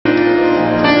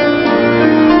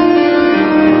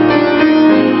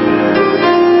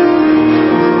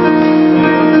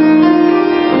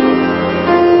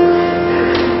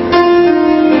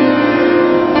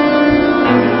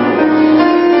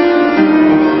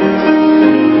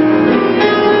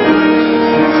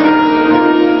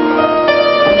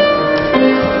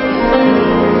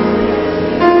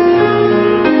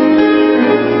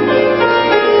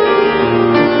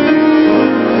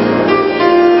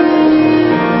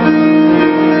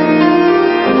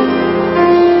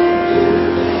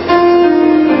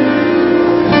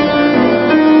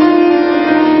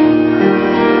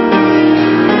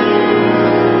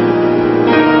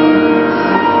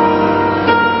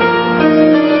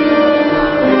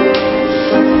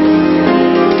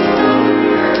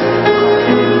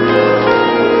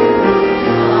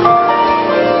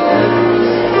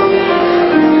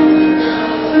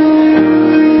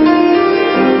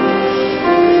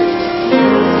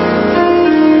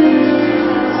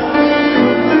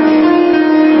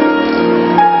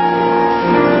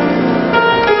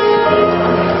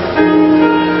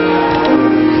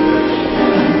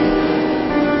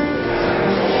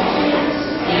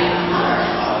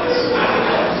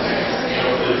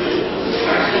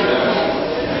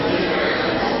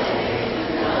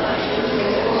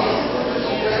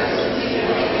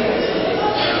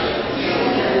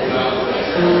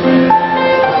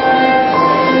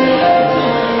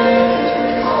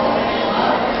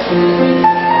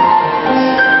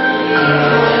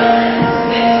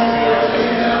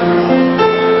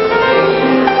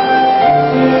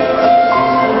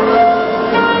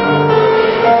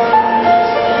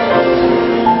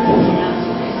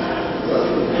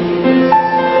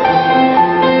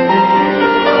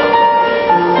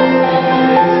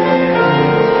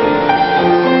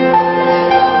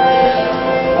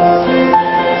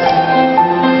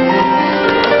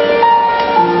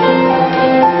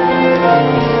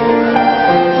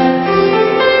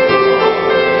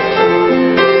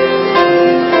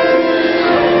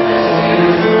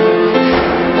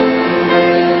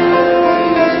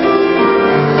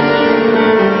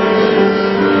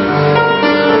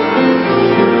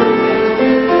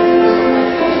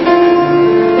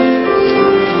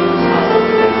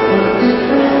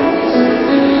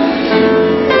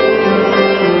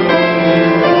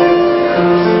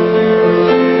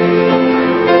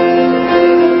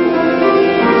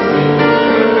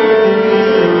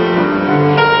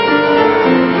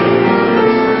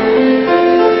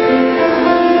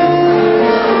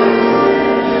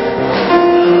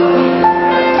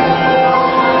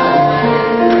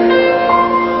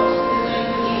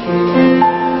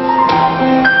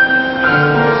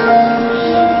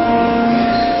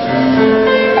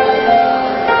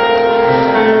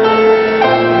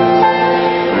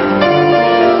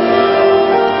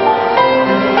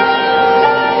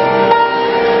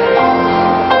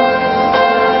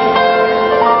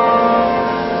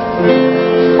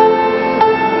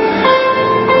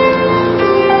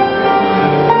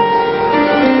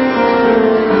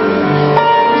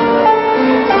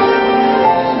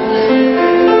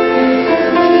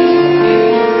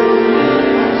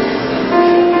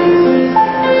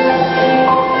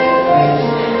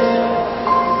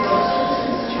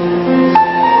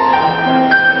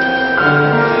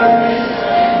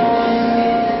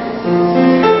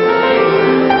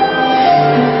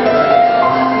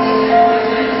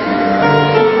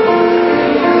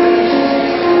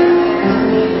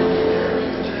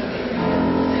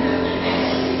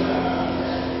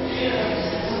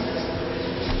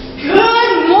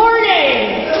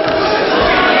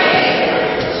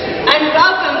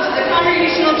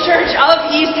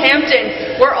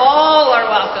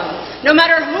No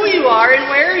matter who you are and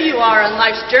where you are on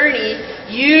life's journey,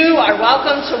 you are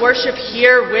welcome to worship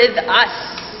here with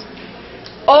us.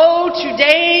 Oh,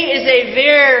 today is a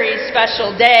very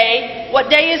special day. What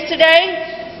day is today?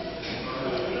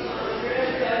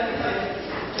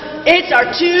 It's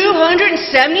our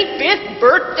 275th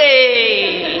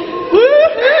birthday.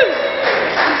 Woohoo!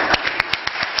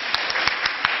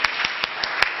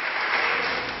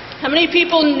 How many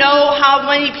people know how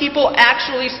many people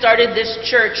actually started this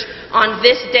church on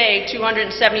this day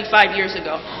 275 years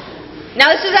ago?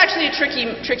 Now this is actually a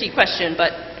tricky question,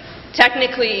 but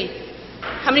technically,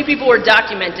 how many people were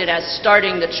documented as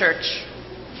starting the church?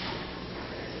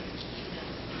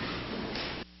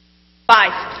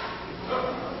 5.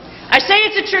 I say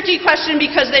it's a tricky question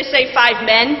because they say 5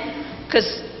 men,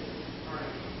 because,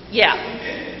 yeah.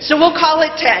 So we'll call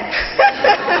it 10.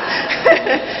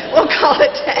 We'll call it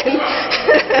 10.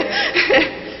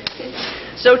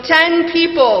 So 10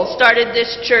 people started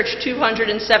this church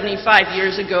 275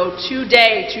 years ago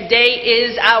today. Today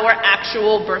is our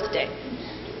actual birthday.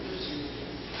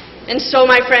 And so,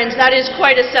 my friends, that is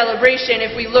quite a celebration.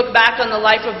 If we look back on the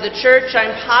life of the church,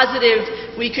 I'm positive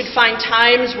we could find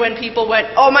times when people went,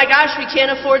 oh my gosh, we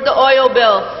can't afford the oil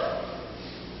bill.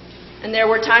 And there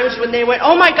were times when they went,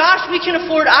 oh my gosh, we can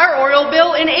afford our oil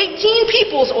bill and 18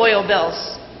 people's oil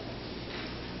bills.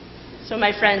 So,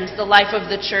 my friends, the life of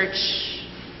the church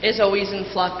is always in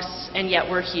flux, and yet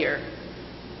we're here,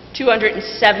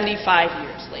 275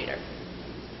 years later.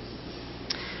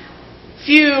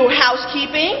 Few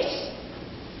housekeepings.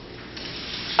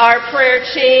 Our prayer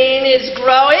chain is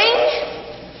growing.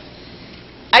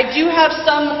 I do have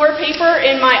some more paper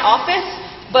in my office,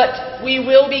 but we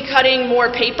will be cutting more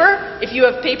paper. If you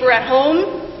have paper at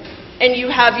home and you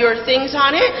have your things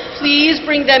on it, please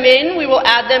bring them in. We will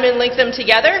add them and link them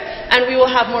together, and we will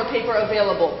have more paper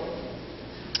available.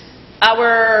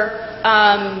 Our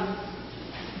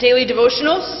daily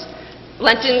devotionals,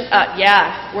 Lenten,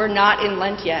 we're not in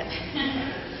Lent yet.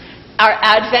 Our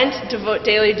Advent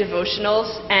daily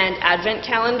devotionals and Advent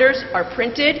calendars are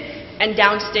printed and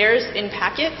downstairs in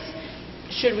packets.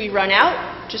 Should we run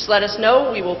out, just let us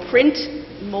know. We will print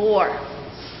more.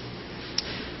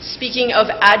 Speaking of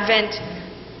Advent,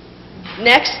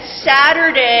 next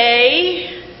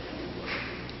Saturday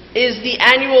is the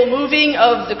annual moving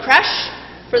of the creche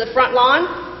for the front lawn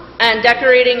and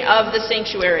decorating of the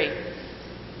sanctuary.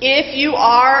 If you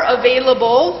are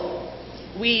available,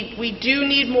 we do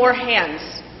need more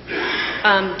hands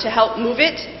to help move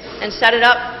it and set it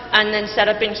up and then set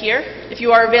up in here. If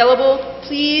you are available,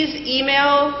 please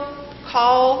email,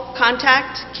 call,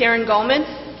 contact Karen Gallman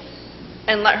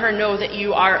and let her know that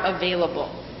you are available.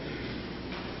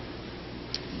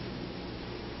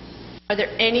 Are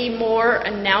there any more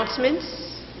announcements?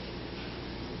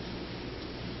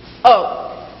 Oh,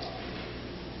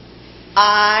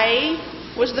 I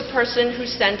was the person who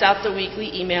sent out the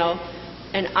weekly email,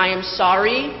 and I am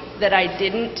sorry that I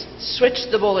didn't switch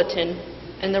the bulletin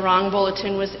and the wrong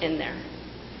bulletin was in there.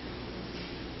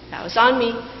 That was on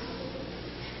me.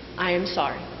 I am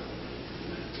sorry.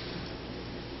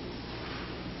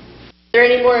 Are there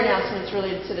any more announcements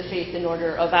related to the faith in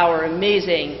order of our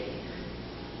amazing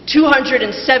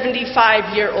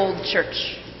 275-year-old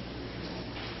church?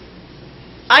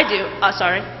 I do.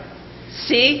 Sorry.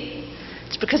 See?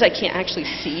 It's because I can't actually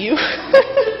see you.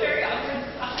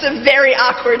 It's a very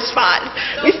awkward spot.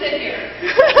 Don't sit here.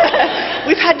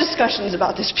 We've had discussions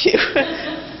about this pew.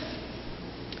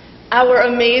 Our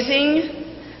amazing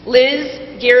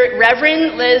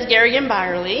Reverend Liz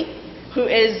Garrigan-Byerly, who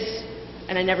is,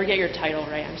 and I never get your title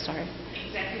right, I'm sorry.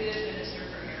 Executive Minister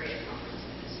for Area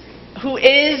Conference Ministry. Who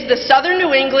is the Southern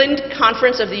New England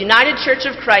Conference of the United Church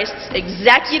of Christ's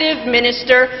Executive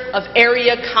Minister of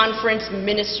Area Conference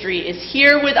Ministry, is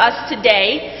here with us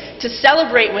today to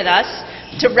celebrate with us,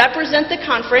 to represent the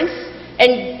conference.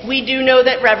 And we do know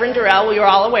that Reverend Durrell, we are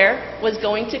all aware, was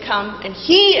going to come, and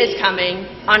he is coming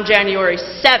on January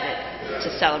 7th to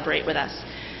celebrate with us.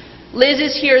 Liz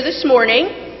is here this morning.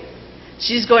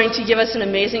 She's going to give us an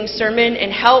amazing sermon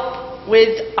and help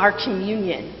with our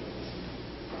communion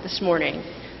this morning.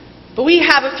 But we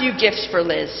have a few gifts for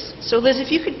Liz. So Liz,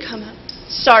 if you could come up.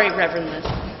 Sorry, Reverend Liz.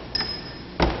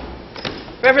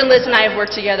 Reverend Liz and I have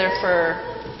worked together for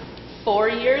 4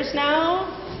 years now.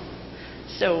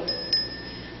 So,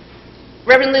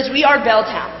 Reverend Liz, we are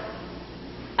Belltown.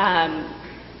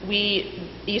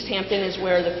 East Hampton is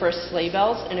where the first sleigh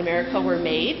bells in America were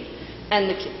made, and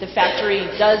the factory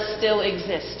does still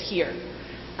exist here,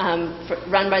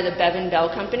 run by the Bevan Bell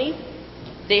Company.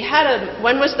 They had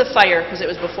when was the fire? Because it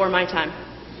was before my time.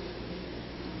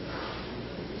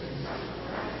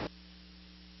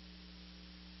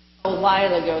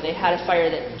 while ago, they had a fire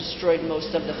that destroyed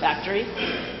most of the factory.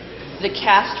 The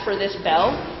cast for this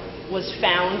bell was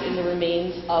found in the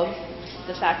remains of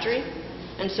the factory,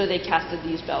 and so they casted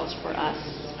these bells for us.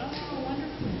 Oh,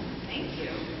 wonderful. Thank you.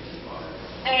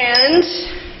 And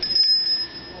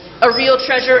a real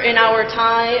treasure in our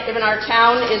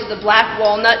town is the Black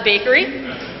Walnut Bakery.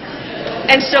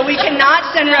 And so we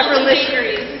cannot send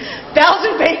referendum bells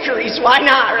and bakeries. Why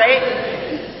not, right?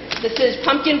 This is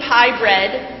pumpkin pie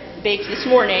bread baked this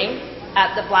morning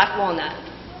at the Black Walnut.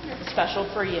 Special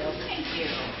for you. Thank you.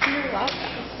 You're welcome.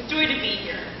 It's a joy to be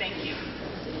here. Thank you.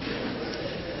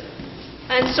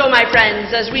 And so, my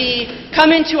friends, as we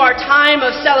come into our time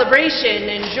of celebration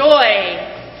and joy,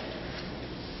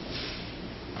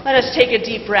 let us take a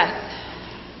deep breath.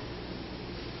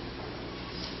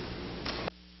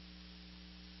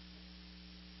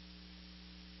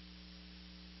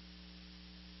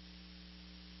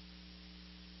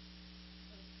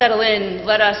 Settle in.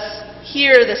 Let us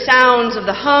hear the sounds of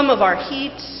the hum of our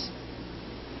heat,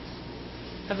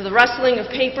 of the rustling of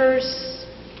papers,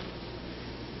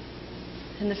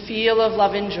 and the feel of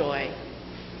love and joy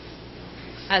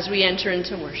as we enter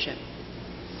into worship.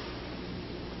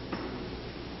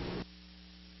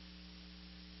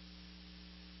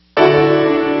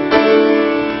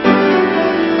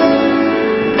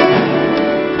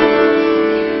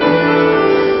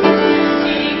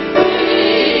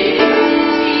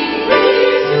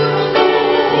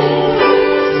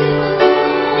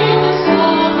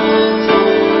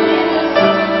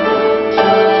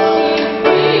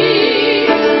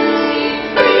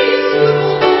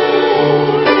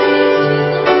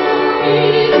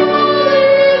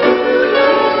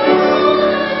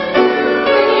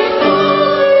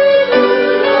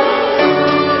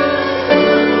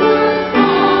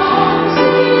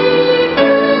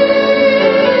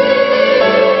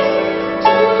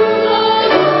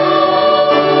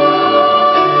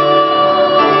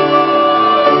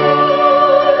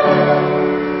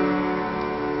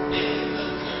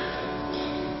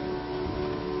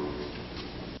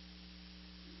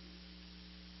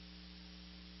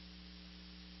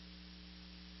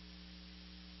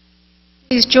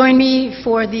 Please join me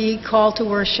for the call to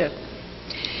worship.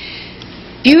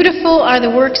 Beautiful are the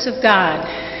works of God.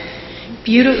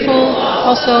 Beautiful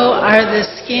also are the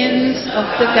skins of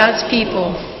God's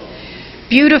people.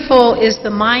 Beautiful is the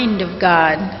mind of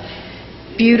God.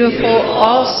 Beautiful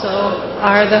also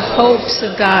are the hopes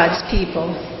of God's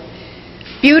people.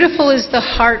 Beautiful is the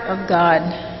heart of God.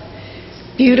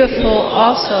 Beautiful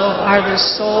also are the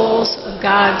souls of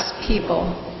God's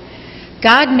people.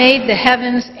 God made the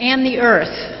heavens and the earth.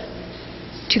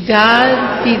 To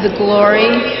God be the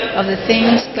glory of the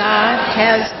things God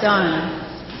has done.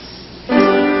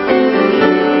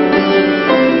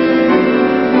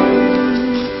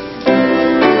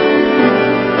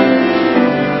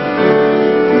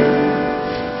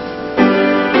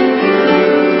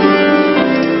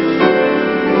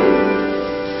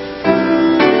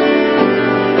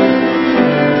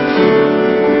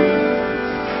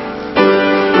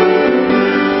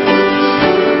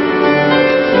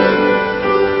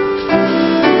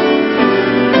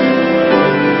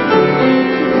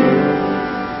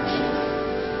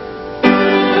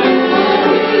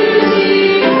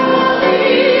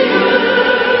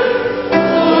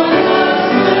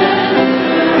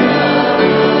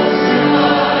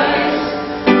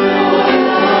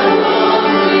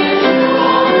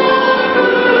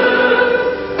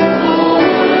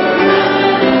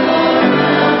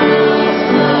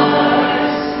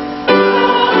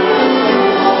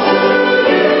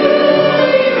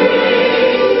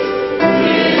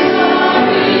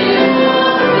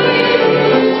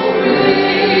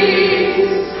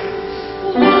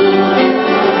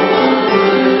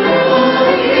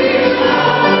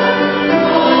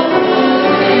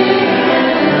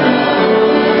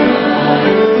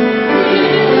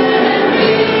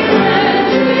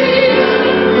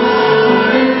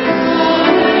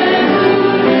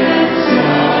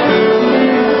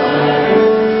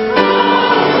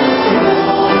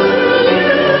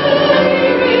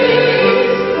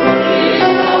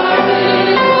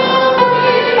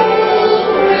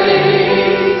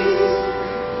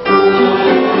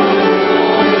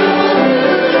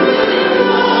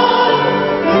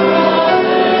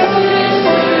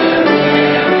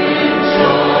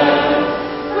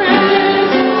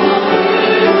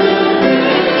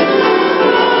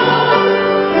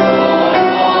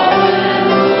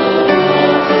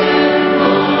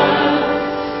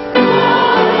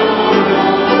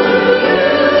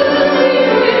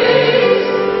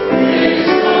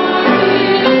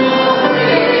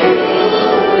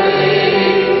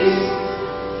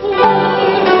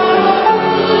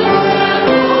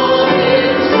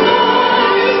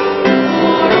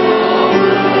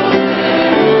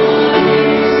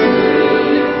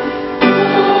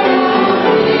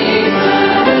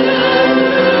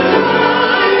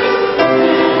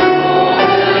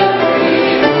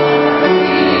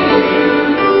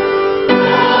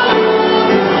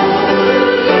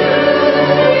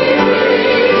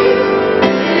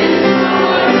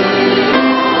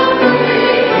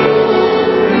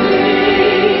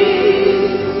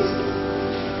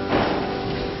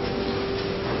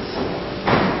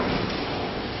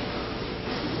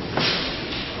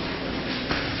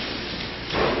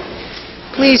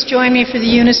 Please join me for the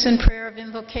unison prayer of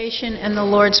invocation and the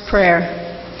Lord's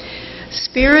Prayer.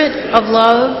 Spirit of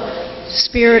love,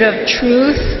 Spirit of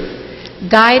truth,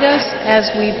 guide us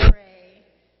as we pray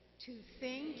to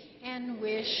think and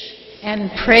wish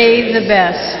and pray the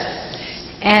best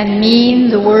and mean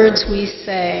the words we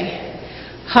say.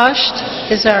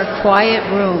 Hushed is our quiet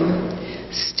room,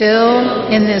 still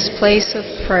in this place of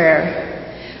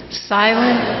prayer.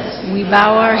 Silent, we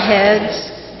bow our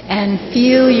heads and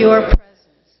feel your presence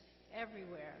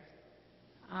everywhere.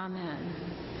 Amen.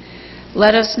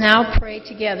 Let us now pray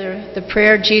together the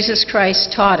prayer Jesus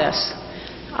Christ taught us.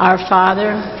 Our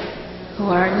Father, who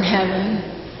art in heaven,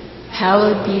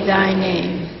 hallowed be thy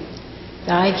name.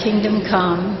 Thy kingdom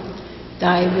come,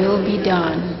 thy will be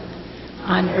done,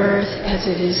 on earth as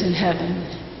it is in heaven.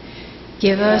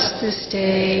 Give us this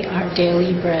day our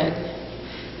daily bread,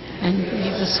 and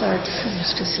forgive us our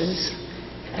trespasses,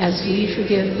 as we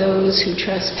forgive those who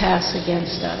trespass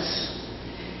against us.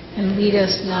 And lead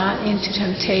us not into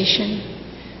temptation,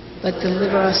 but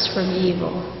deliver us from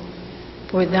evil.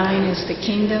 For thine is the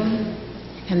kingdom,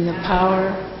 and the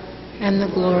power, and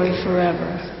the glory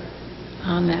forever.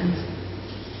 Amen.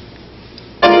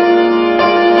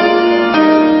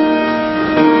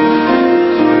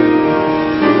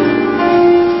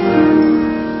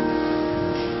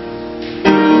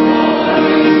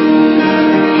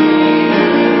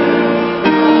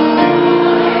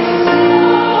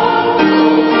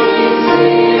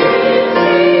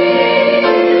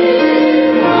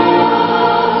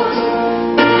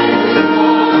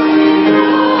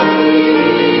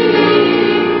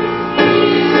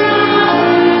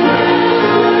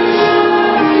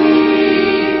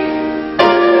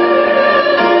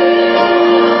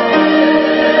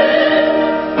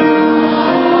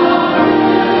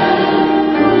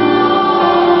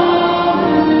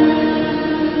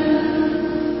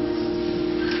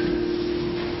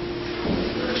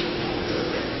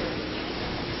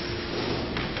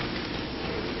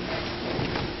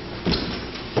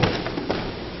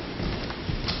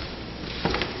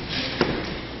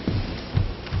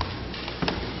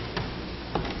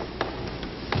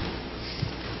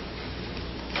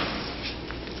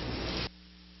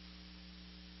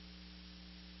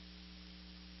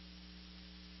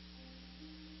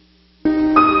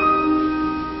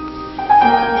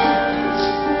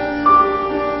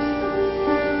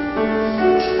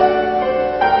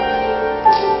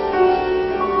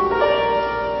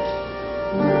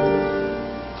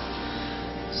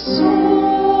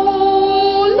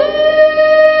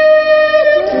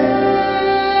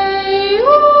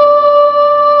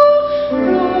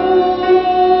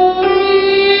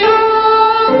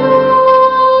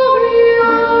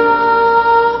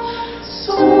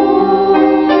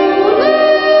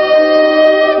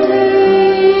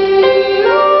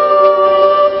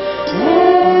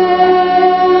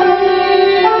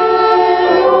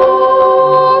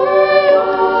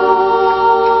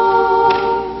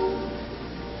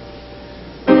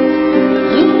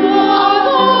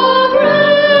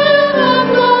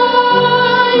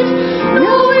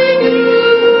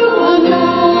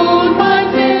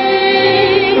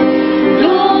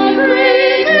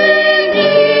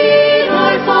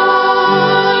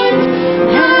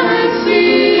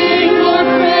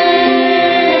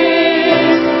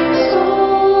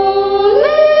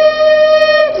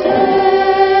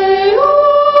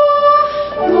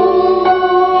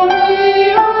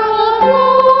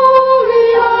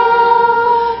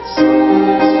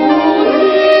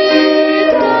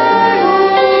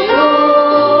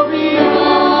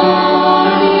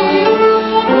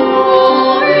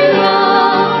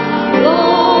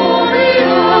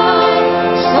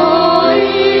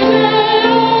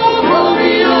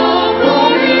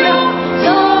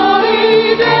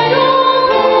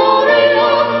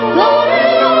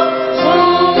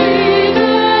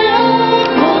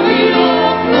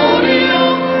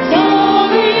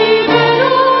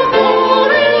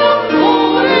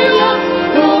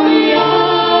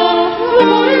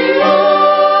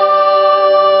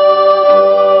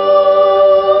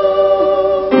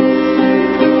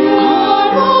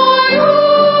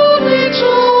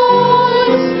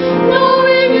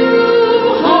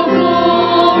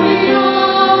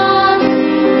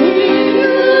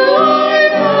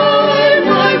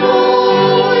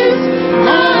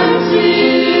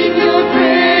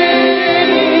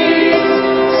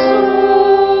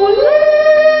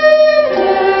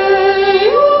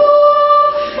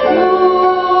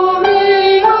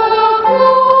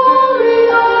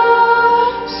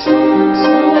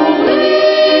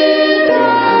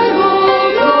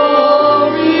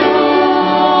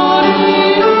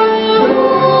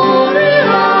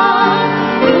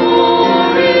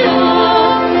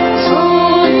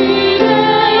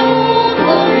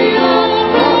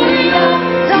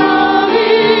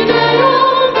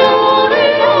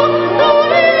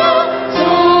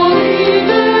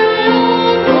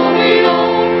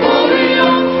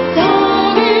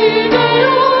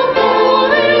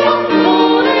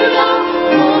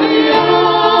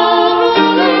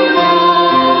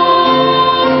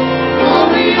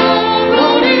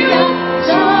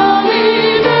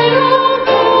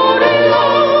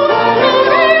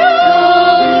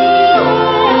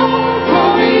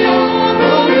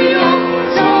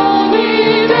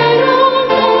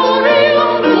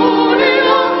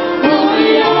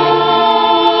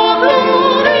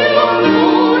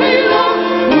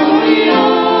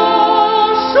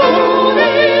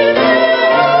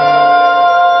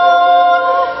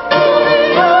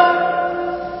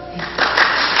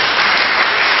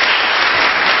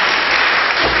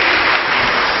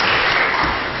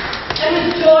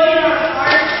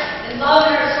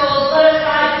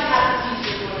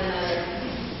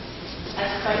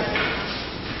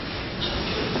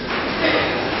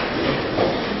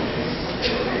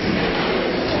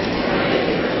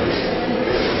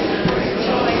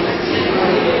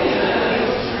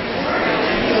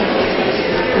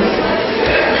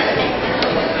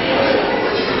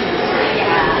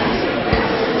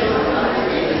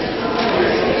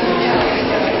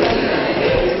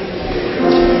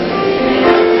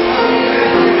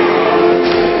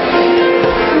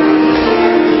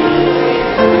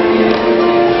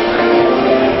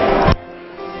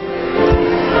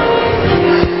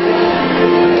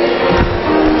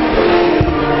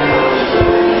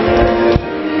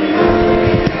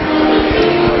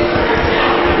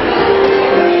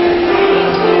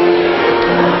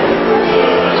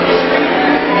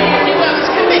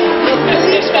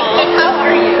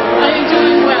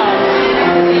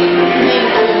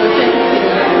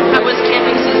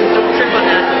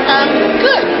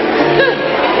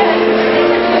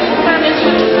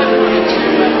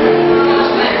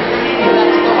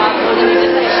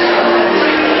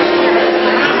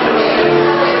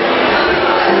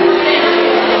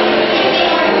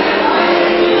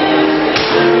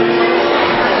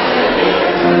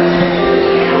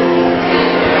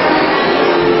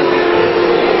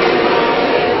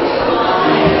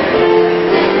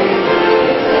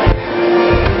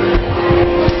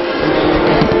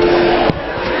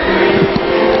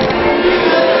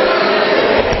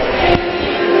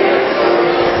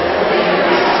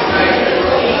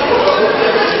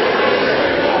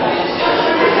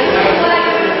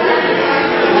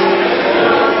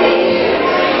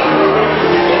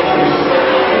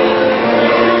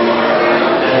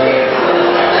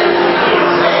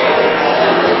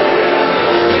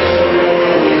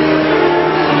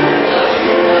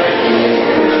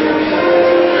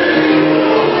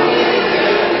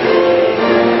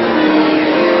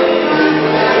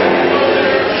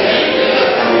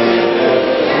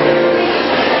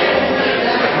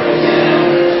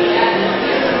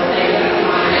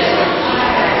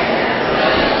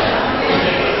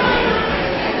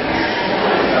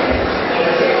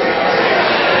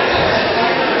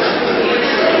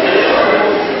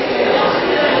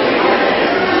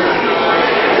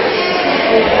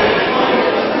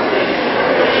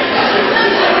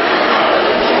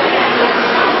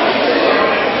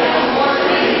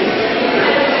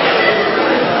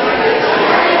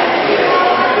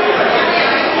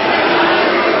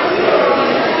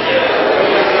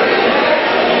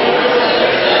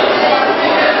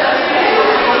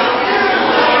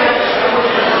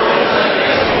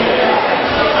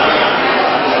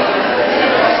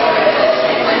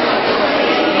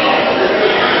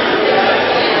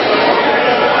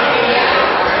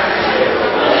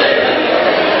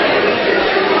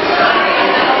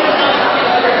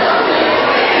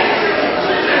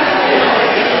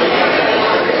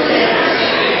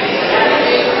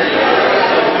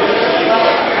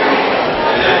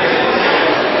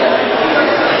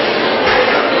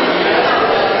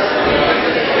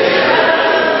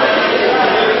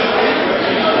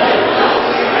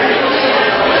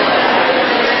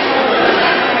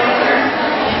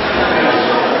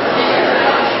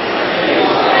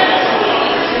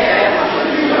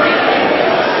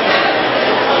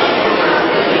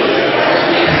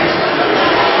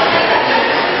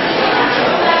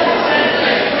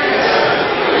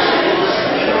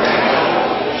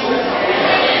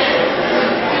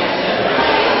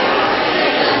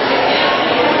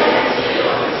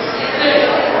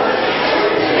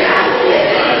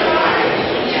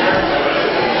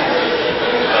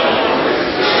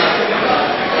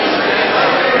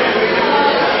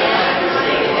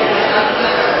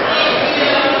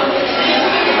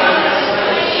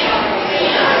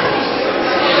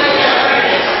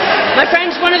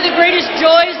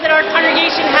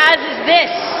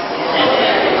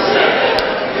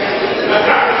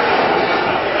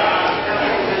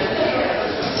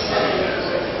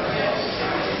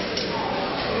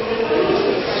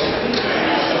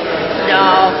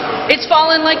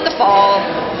 smelling like the fall.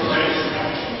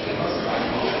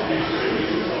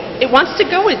 It wants to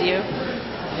go with you.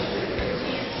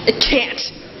 It can't.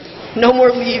 No more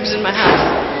leaves in my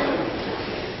house.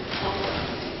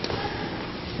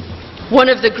 One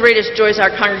of the greatest joys our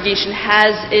congregation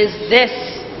has is this.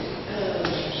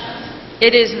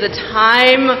 It is the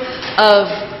time of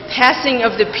passing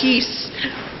of the peace.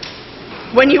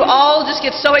 When you all just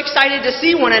get so excited to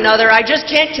see one another, I just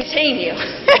can't contain you.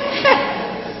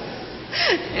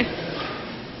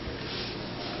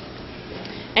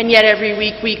 And yet every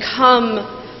week we come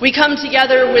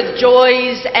together with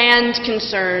joys and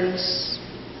concerns,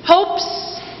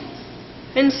 hopes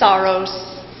and sorrows.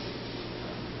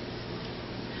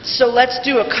 So let's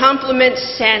do a compliment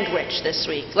sandwich this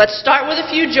week. Let's start with a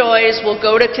few joys, we'll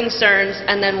go to concerns,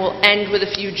 and then we'll end with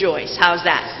a few joys. How's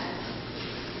that?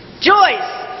 Joys!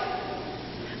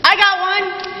 I got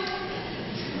one!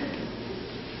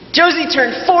 Josie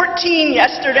turned 14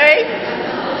 yesterday.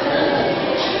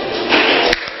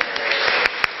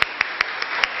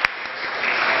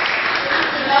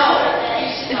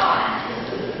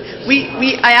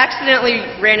 I accidentally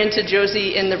ran into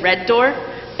Josie in the red door,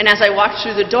 and as I walked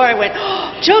through the door, I went,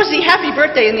 "Oh, Josie, happy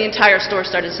birthday!" And the entire store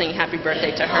started singing happy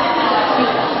birthday to her.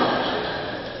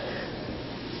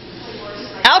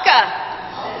 Alka!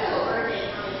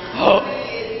 Oh.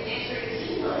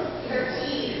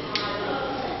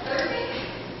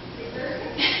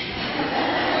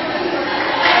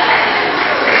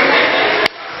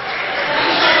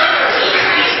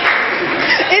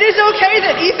 It is okay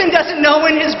that Ethan doesn't know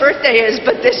when his birthday is,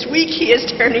 but this week he is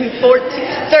turning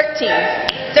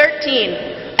 13.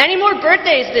 Any more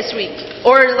birthdays this week?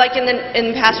 Or like in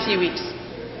the past few weeks?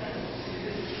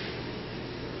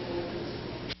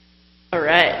 All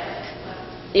right.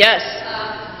 Yes.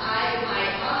 My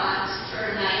aunt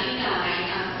turned 99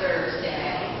 on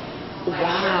Thursday.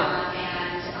 Wow.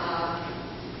 And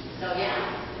so yeah.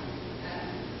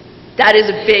 That is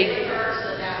a big... So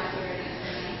that was very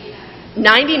nice.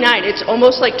 99. It's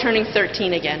almost like turning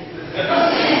 13 again.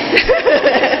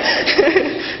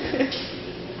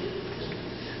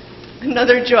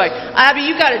 Another joy. Abby,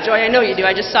 you got a joy. I know you do.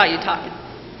 I just saw you talking.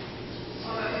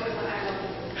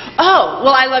 Oh,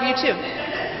 well, I love you too.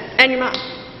 And your mom.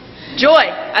 Joy.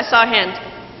 I saw a hand.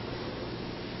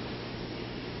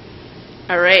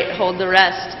 All right, hold the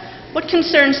rest. What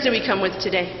concerns do we come with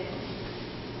today?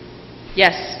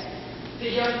 Yes. The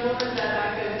young woman that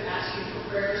I've been asking for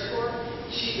prayers for,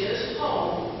 she is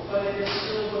home, but it is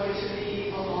still going to be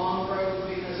a long road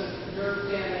because of nerve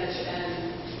damage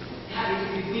and having to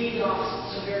be weaned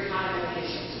off some very high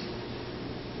medications.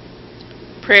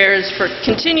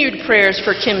 Continued prayers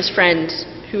for Kim's friend,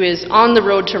 who is on the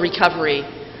road to recovery,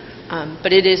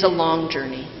 but it is a long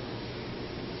journey.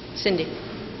 Cindy.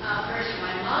 First,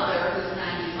 my mother, who's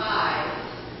 95,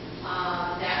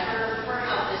 that her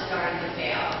health is starting to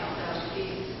fail. So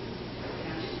she's,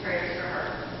 just prayers for her.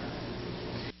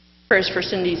 Prayers for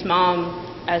Cindy's mom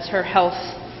as her health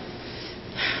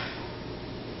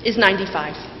is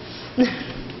 95.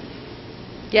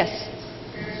 Yes.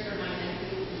 Prayers for my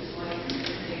nephew, his wife, and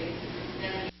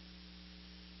nephew.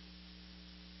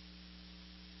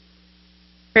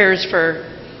 Prayers for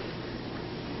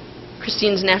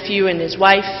Christine's nephew and his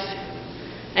wife,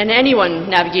 and anyone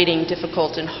navigating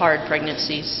difficult and hard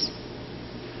pregnancies.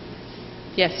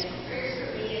 Yes. Prayers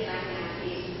for me as I'm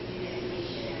navigating new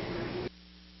medication and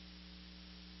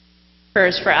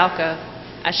Prayers for Alka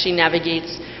as she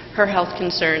navigates her health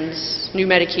concerns, new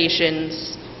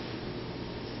medications,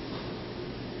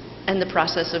 and the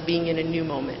process of being in a new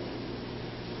moment.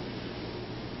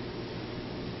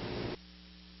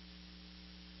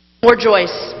 More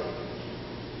joys.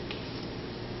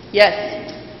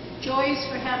 Yes. Joys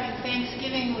for having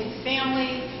Thanksgiving with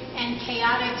family and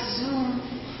chaotic Zoom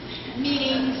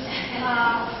meetings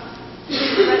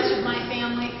with the rest of my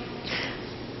family.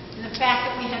 And the fact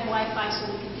that we had Wi-Fi so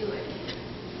we could do it.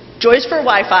 Joys for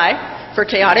Wi-Fi, for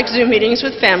chaotic Zoom meetings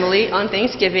with family on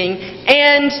Thanksgiving,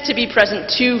 and to be present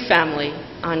to family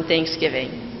on Thanksgiving.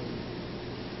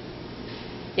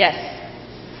 Yes.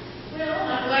 Well,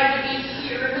 I'm glad to be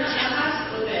here in the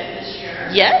hospital bed this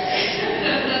year. Yes.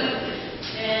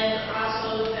 And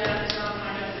also that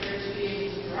my husband appears to be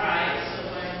able to drive, so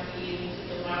I'm being able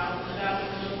to go out and about a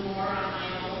little more on my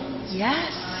own. Yes.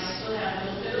 I still have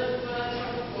a little bit of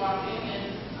trouble walking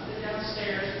and up and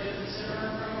downstairs, but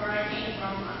considering from where I came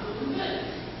from, I'm doing good.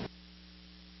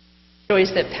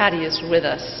 Joys that Patty is with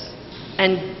us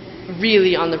and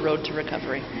really on the road to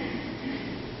recovery.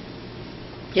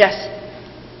 Yes.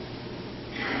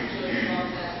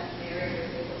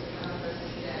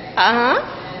 Uh-huh.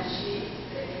 she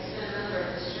spent a number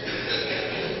of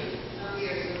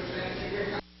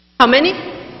How many?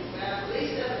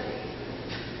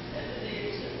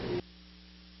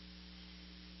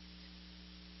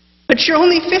 But you're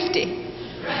only 50.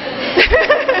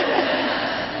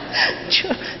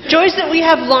 Joys that we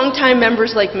have longtime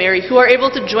members like Mary who are able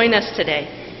to join us today.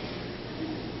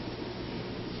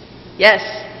 Yes.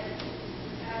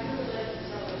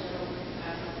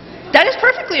 That is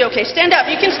perfectly okay. Stand up.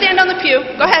 You can stand on the pew.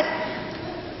 Go ahead.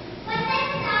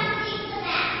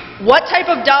 What type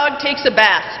of dog takes a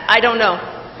bath? I don't know.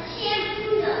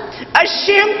 A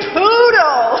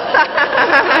shampoodle.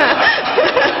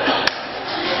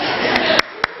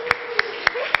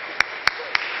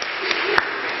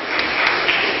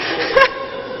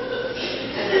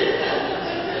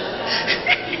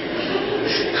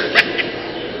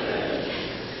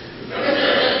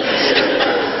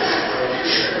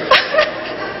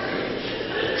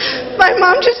 My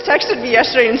mom just texted me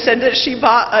yesterday and said that she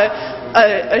bought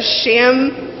a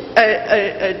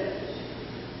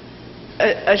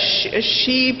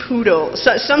she-poodle,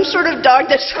 so, some sort of dog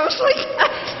that sounds like that.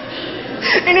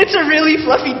 And it's a really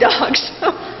fluffy dog.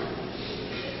 So.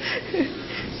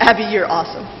 Abby, you're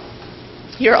awesome.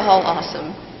 You're all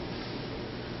awesome.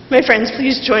 My friends,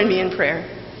 please join me in prayer.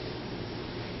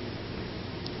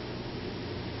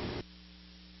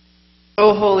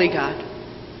 Oh, holy God,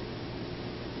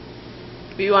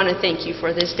 we want to thank you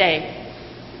for this day.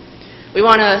 We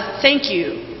want to thank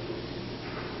you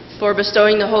for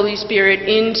bestowing the Holy Spirit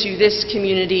into this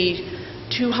community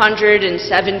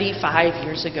 275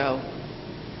 years ago.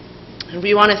 And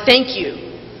we want to thank you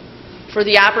for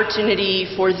the opportunity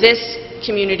for this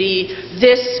community,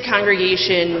 this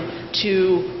congregation,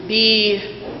 to be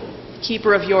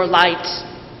keeper of your light,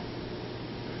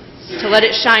 to let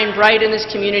it shine bright in this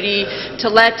community, to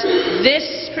let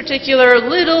this particular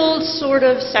little sort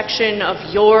of section of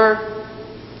your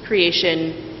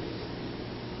creation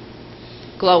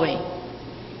glowing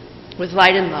with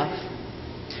light and love,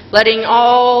 letting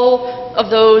all of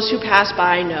those who pass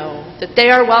by know that they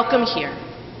are welcome here,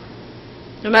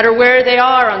 no matter where they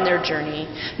are on their journey,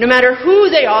 no matter who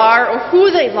they are or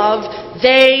who they love,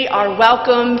 they are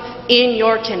welcome in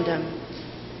your kingdom.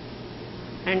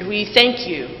 And we thank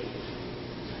you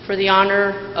for the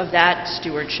honor of that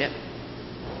stewardship.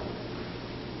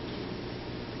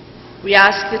 We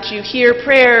ask that you hear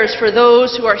prayers for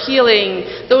those who are healing,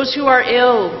 those who are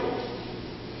ill,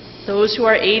 those who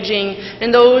are aging,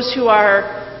 and those who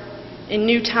are in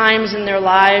new times in their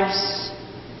lives.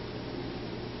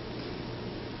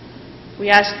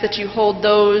 We ask that you hold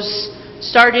those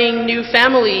starting new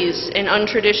families in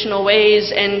untraditional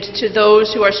ways, and to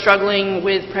those who are struggling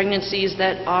with pregnancies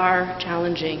that are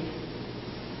challenging.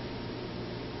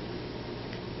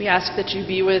 We ask that you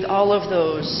be with all of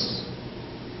those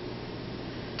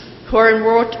who are in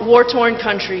war-torn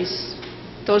countries,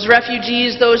 those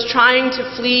refugees, those trying to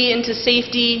flee into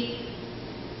safety.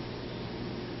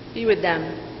 Be with them.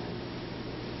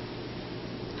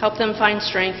 Help them find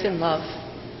strength and love.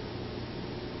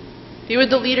 Be with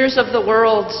the leaders of the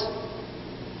world.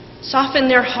 Soften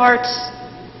their hearts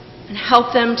and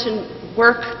help them to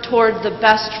work toward the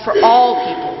best for all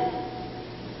people,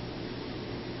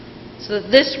 so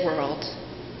that this world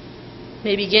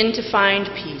may begin to find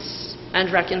peace and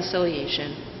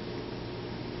reconciliation.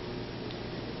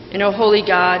 And oh, holy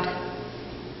God,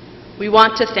 we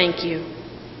want to thank you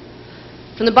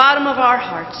from the bottom of our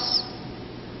hearts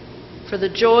for the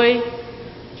joy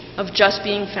of just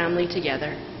being family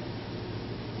together,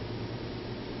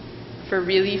 for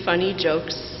really funny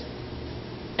jokes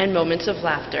and moments of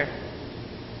laughter.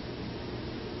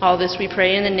 All this we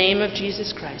pray in the name of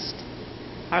Jesus Christ,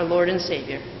 our Lord and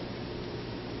Savior.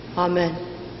 Amen.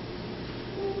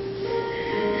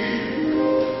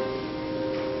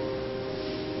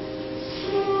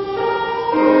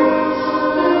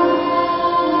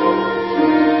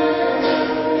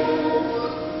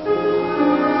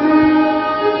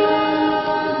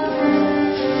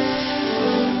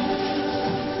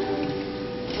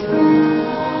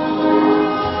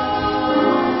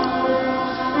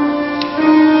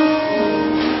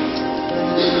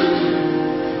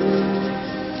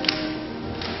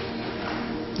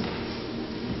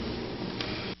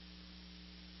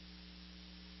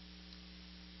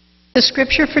 The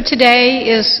scripture for today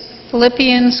is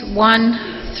Philippians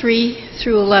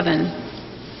 1:3-11.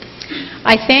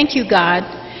 I thank you, God,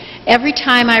 every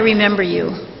time I remember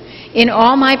you. In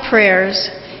all my prayers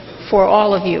for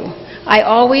all of you, I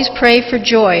always pray for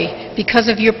joy because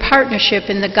of your partnership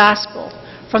in the gospel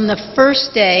from the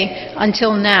first day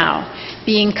until now,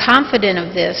 being confident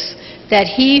of this, that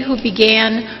he who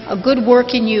began a good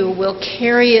work in you will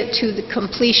carry it to the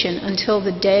completion until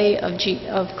the day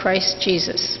of Christ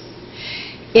Jesus.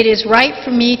 It is right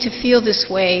for me to feel this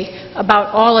way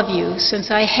about all of you, since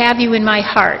I have you in my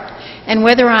heart, and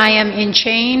whether I am in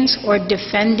chains or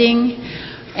defending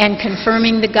and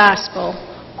confirming the gospel,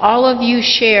 all of you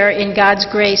share in God's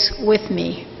grace with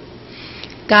me.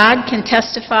 God can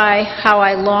testify how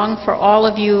I long for all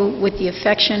of you with the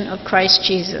affection of Christ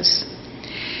Jesus.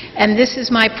 And this is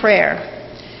my prayer,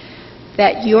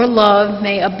 that your love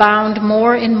may abound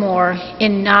more and more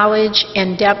in knowledge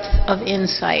and depth of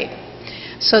insight,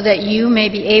 so that you may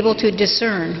be able to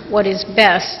discern what is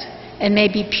best and may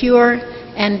be pure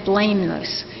and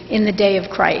blameless in the day of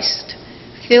Christ,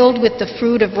 filled with the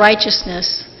fruit of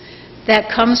righteousness that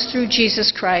comes through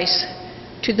Jesus Christ,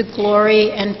 to the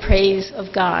glory and praise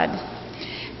of God.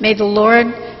 May the Lord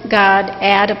God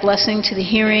add a blessing to the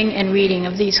hearing and reading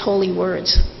of these holy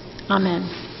words. Amen.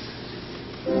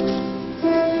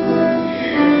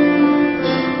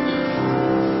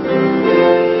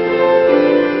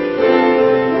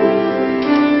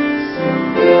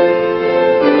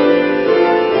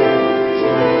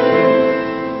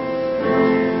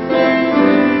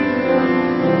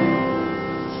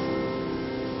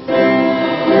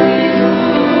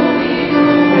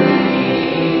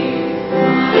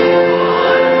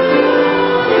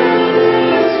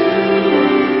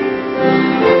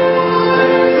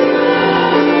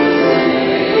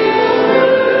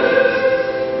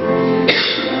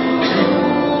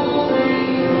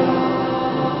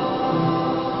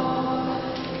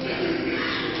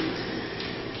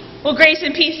 Well, grace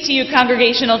and peace to you,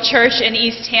 Congregational Church in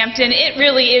East Hampton. It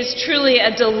really is truly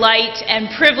a delight and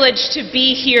privilege to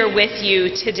be here with you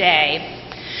today.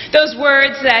 Those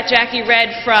words that Jackie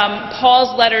read from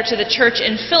Paul's letter to the church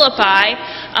in Philippi,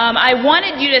 I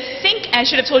wanted you to think, I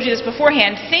should have told you this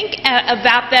beforehand, think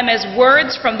about them as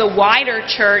words from the wider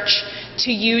church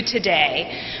to you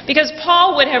today. Because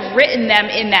Paul would have written them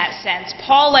in that sense.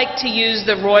 Paul liked to use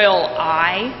the royal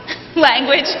I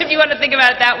language, if you want to think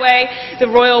about it that way,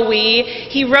 the royal we.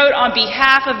 He wrote on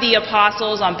behalf of the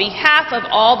apostles, on behalf of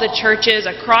all the churches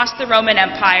across the Roman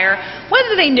Empire,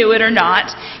 whether they knew it or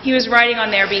not. He was writing on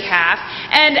their behalf.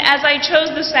 And as I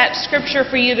chose that scripture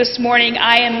for you this morning,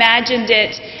 I imagined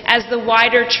it as the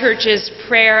wider church's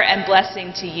prayer and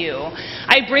blessing to you.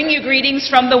 I bring you greetings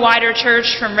from the wider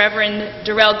church, from Reverend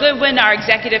Darrell Goodwin, our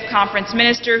executive conference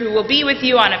minister, who will be with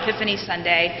you on Epiphany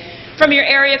Sunday. From your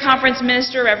area conference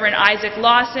minister, Reverend Isaac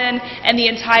Lawson, and the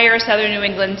entire Southern New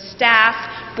England staff,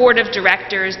 board of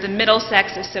directors, the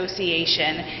Middlesex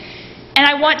Association. And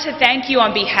I want to thank you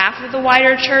on behalf of the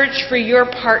wider church for your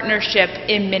partnership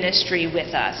in ministry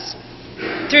with us.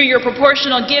 Through your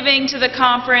proportional giving to the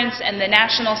conference and the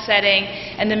national setting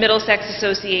and the Middlesex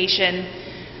Association,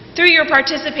 through your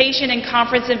participation in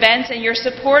conference events and your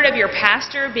support of your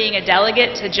pastor being a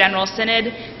delegate to General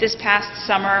Synod this past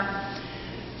summer,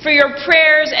 for your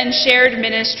prayers and shared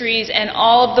ministries and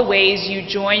all of the ways you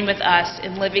join with us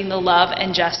in living the love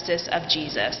and justice of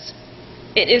Jesus.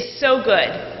 It is so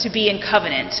good to be in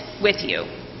covenant with you.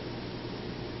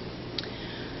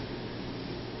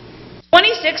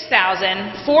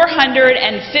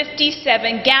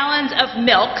 26,457 gallons of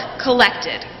milk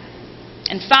collected,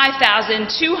 and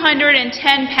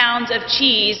 5,210 pounds of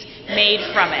cheese made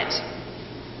from it.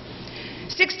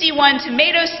 61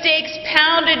 tomato steaks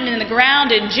pounded in the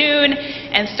ground in June,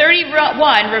 and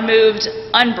 31 removed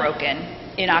unbroken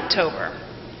in October.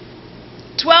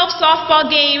 12 softball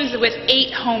games with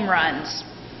 8 home runs.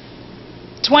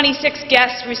 26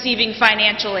 guests receiving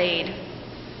financial aid.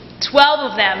 12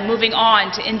 of them moving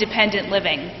on to independent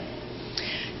living.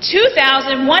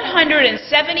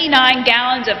 2,179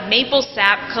 gallons of maple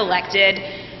sap collected,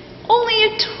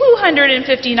 only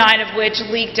 259 of which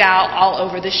leaked out all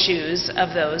over the shoes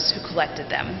of those who collected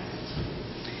them.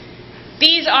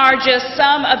 These are just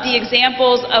some of the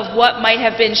examples of what might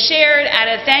have been shared at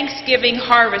a Thanksgiving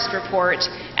harvest report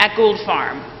at Gould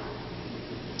Farm.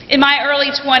 In my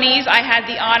early 20s, I had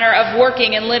the honor of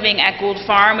working and living at Gould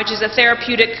Farm, which is a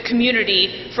therapeutic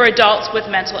community for adults with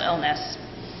mental illness.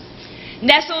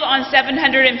 Nestled on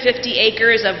 750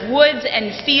 acres of woods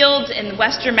and fields in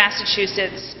western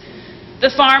Massachusetts, the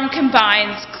farm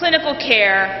combines clinical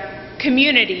care,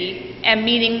 community, and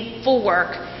meaningful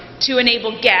work to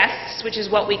enable guests, which is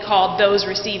what we call those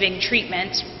receiving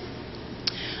treatment,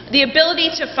 the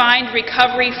ability to find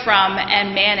recovery from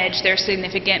and manage their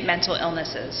significant mental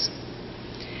illnesses.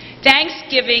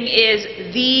 Thanksgiving is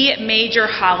the major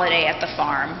holiday at the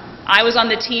farm. I was on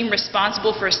the team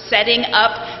responsible for setting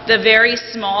up the very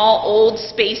small old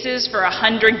spaces for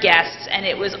 100 guests, and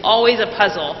it was always a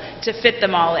puzzle to fit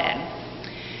them all in.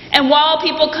 And while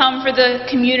people come for the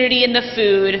community and the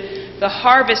food, the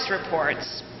harvest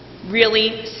reports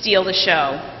really steal the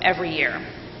show every year.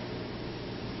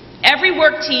 Every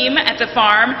work team at the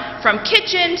farm, from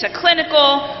kitchen to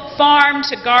clinical, farm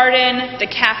to garden, the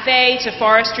cafe to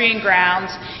forestry and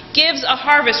grounds, gives a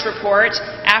harvest report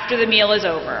after the meal is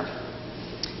over.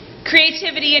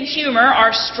 Creativity and humor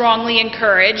are strongly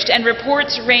encouraged, and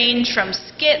reports range from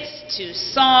skits to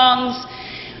songs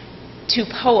to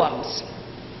poems.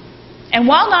 And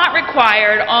while not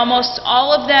required, almost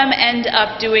all of them end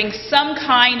up doing some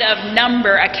kind of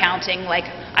number accounting like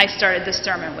I started the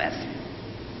sermon with.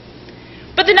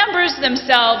 But the numbers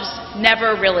themselves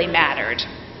never really mattered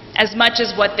as much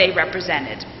as what they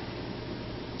represented.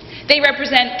 They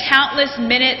represent countless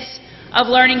minutes of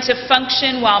learning to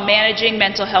function while managing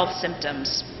mental health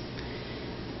symptoms.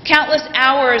 Countless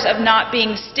hours of not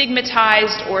being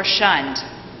stigmatized or shunned.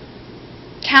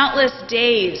 Countless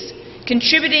days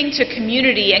contributing to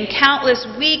community, and countless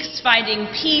weeks finding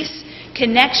peace,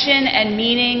 connection, and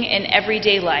meaning in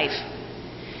everyday life.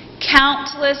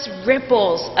 Countless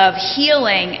ripples of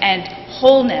healing and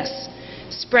wholeness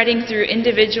spreading through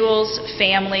individuals,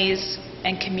 families,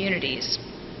 and communities.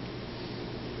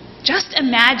 Just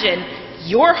imagine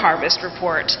your harvest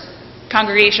report,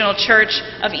 Congregational Church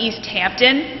of East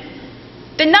Hampton.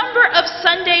 The number of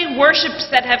Sunday worships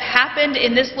that have happened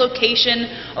in this location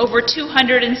over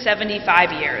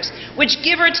 275 years, which,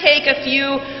 give or take a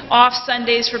few off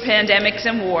Sundays for pandemics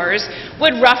and wars,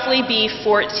 would roughly be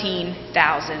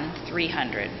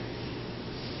 14,300.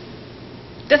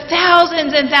 The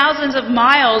thousands and thousands of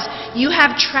miles you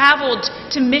have traveled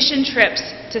to mission trips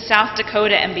to South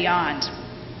Dakota and beyond.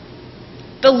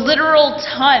 The literal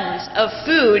tons of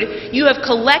food you have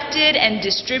collected and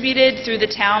distributed through the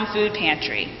town food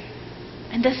pantry,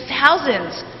 and the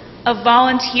thousands of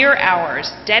volunteer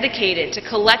hours dedicated to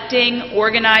collecting,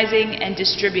 organizing, and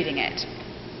distributing it.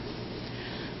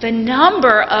 The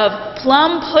number of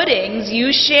plum puddings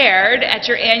you shared at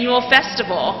your annual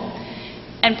festival,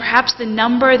 and perhaps the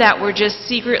number that were just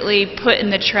secretly put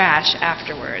in the trash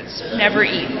afterwards, never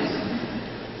eaten.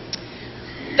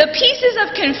 The pieces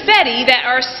of confetti that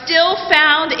are still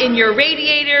found in your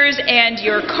radiators and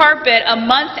your carpet a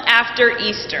month after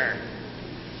Easter.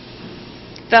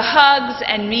 The hugs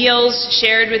and meals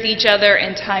shared with each other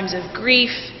in times of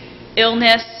grief,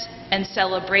 illness, and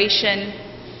celebration.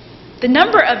 The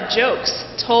number of jokes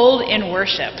told in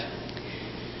worship.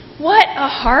 What a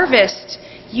harvest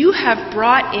you have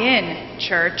brought in,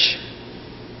 church.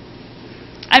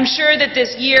 I'm sure that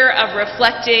this year of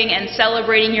reflecting and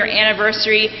celebrating your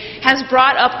anniversary has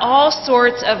brought up all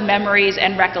sorts of memories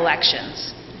and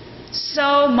recollections.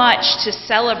 So much to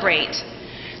celebrate.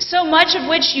 So much of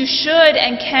which you should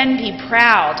and can be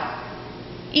proud.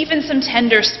 Even some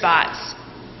tender spots.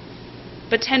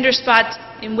 But tender spots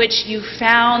in which you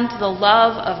found the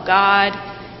love of God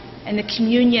and the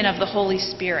communion of the Holy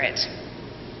Spirit.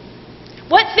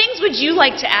 What things would you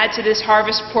like to add to this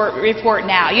harvest report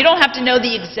now? You don't have to know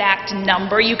the exact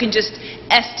number. You can just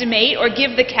estimate or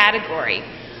give the category.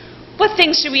 What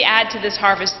things should we add to this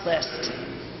harvest list?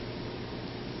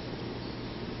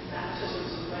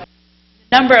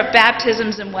 Number of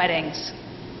baptisms and weddings.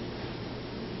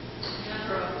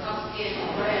 Number of pumpkin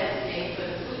breads made for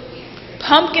the food pantry.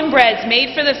 Pumpkin breads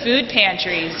made for the food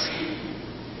pantries.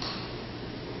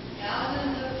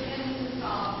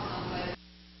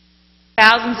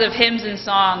 Thousands of hymns and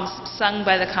songs sung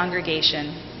by the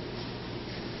congregation.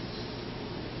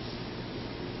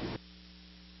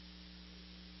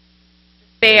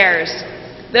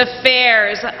 The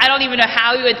fairs. I don't even know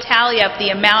how you would tally up the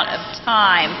amount of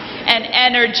time and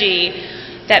energy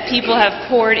that people have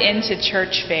poured into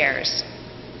church fairs.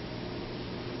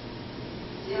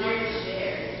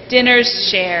 Dinners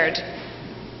shared.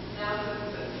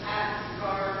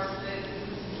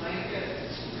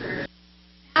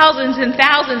 Thousands and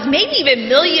thousands, maybe even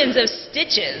millions of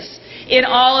stitches in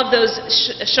all of those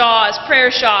shawls, prayer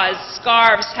shawls,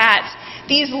 scarves, hats.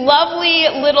 These lovely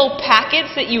little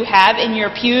packets that you have in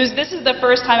your pews, this is the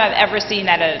first time I've ever seen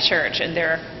that at a church, and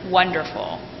they're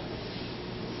wonderful.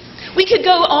 We could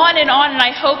go on, and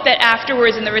I hope that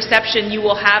afterwards in the reception you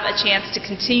will have a chance to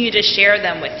continue to share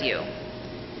them with you,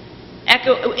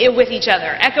 with each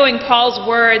other, echoing Paul's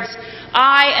words,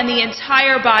 I and the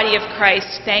entire body of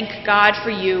Christ thank God for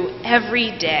you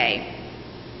every day.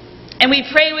 And we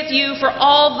pray with you for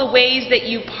all the ways that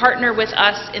you partner with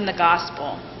us in the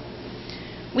gospel.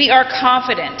 We are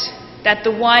confident that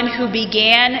the one who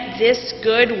began this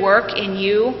good work in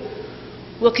you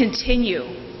will continue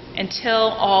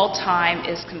until all time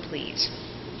is complete.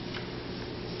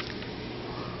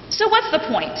 So what's the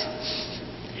point?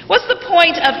 What's the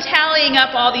point of tallying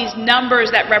up all these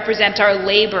numbers that represent our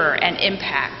labor and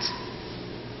impact?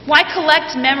 Why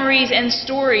collect memories and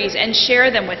stories and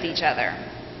share them with each other?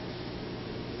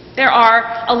 There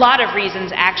are a lot of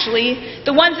reasons, actually.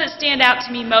 The ones that stand out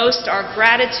to me most are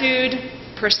gratitude,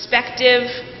 perspective,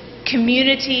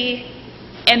 community,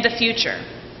 and the future.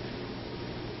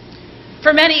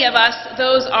 For many of us,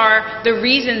 those are the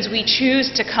reasons we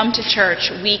choose to come to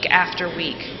church week after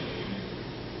week.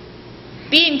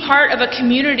 Being part of a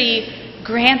community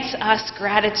grants us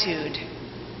gratitude.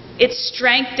 It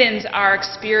strengthens our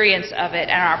experience of it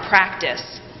and our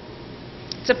practice.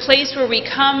 It's a place where we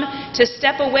come to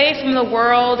step away from the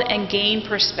world and gain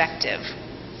perspective.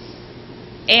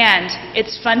 And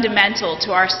it's fundamental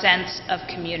to our sense of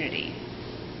community.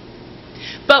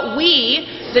 But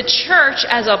we, the church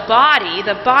as a body,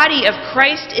 the body of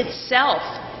Christ itself,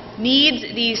 needs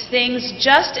these things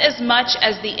just as much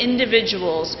as the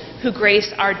individuals who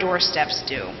grace our doorsteps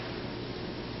do.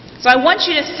 So I want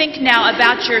you to think now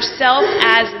about yourself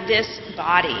as this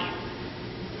body.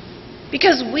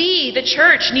 Because we, the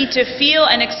church, need to feel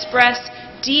and express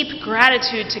deep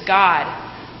gratitude to God,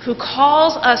 who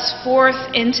calls us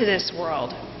forth into this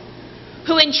world,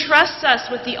 who entrusts us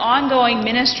with the ongoing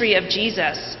ministry of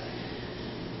Jesus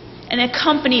and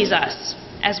accompanies us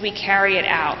as we carry it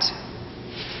out.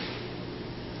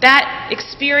 That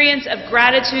experience of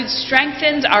gratitude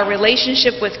strengthens our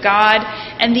relationship with God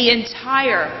and the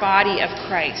entire body of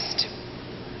Christ.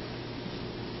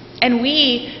 And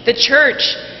we, the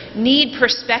church, need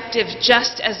perspective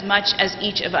just as much as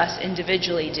each of us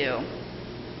individually do,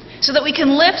 so that we can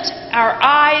lift our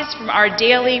eyes from our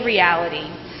daily reality.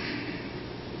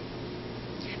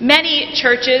 Many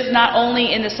churches, not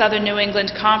only in the Southern New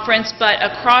England Conference, but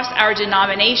across our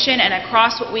denomination and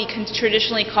across what we can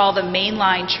traditionally call the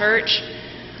mainline church,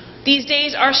 these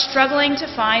days are struggling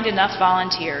to find enough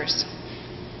volunteers.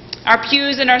 Our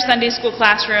pews in our Sunday school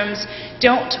classrooms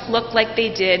don't look like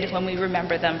they did when we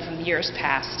remember them from years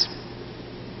past.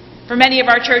 For many of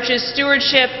our churches,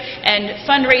 stewardship and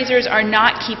fundraisers are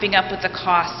not keeping up with the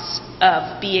costs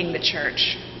of being the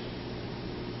church.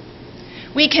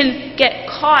 We can get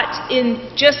caught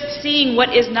in just seeing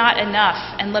what is not enough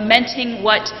and lamenting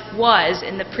what was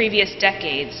in the previous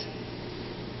decades,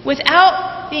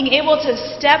 without being able to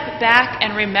step back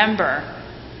and remember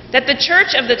that the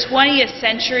church of the 20th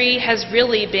century has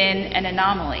really been an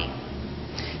anomaly,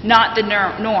 not the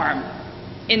norm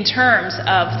in terms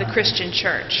of the Christian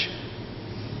church.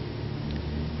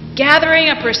 Gathering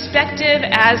a perspective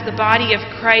as the body of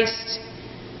Christ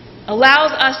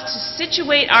allows us to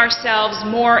situate ourselves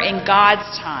more in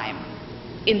God's time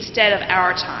instead of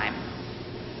our time.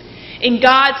 In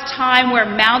God's time, where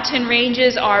mountain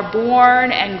ranges are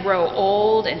born and grow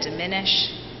old and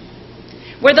diminish,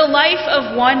 where the life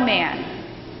of one man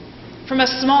from a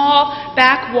small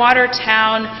backwater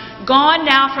town, gone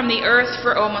now from the earth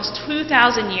for almost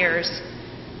 2,000 years,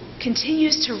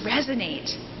 continues to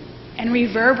resonate and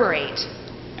reverberate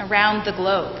around the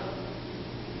globe.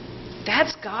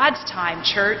 That's God's time,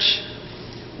 church.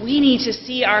 We need to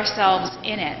see ourselves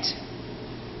in it.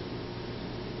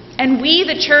 And we,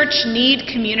 the church, need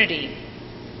community.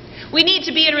 We need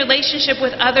to be in relationship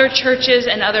with other churches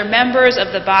and other members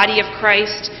of the body of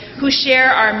Christ who share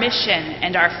our mission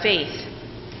and our faith,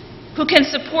 who can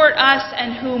support us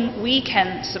and whom we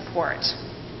can support.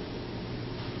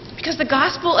 Because the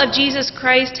gospel of Jesus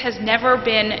Christ has never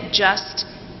been just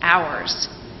ours.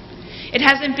 It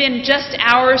hasn't been just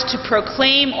ours to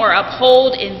proclaim or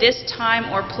uphold in this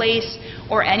time or place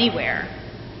or anywhere.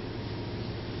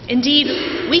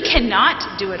 Indeed, we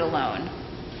cannot do it alone.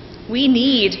 We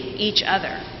need each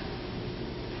other.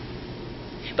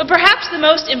 But perhaps the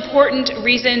most important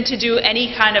reason to do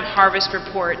any kind of harvest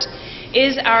report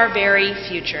is our very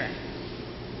future.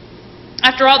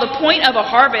 After all, the point of a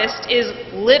harvest is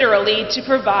literally to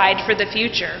provide for the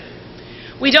future.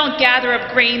 We don't gather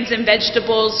up grains and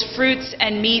vegetables, fruits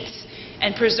and meats,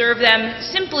 and preserve them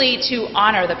simply to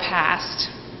honor the past.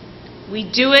 We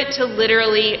do it to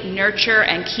literally nurture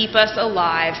and keep us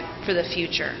alive for the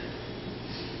future.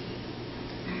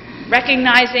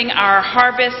 Recognizing our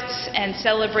harvests and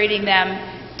celebrating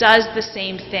them does the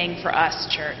same thing for us,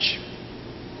 church.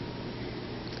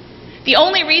 The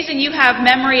only reason you have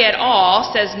memory at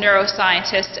all, says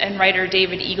neuroscientist and writer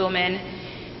David Eagleman,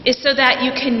 is so that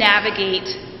you can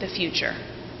navigate the future.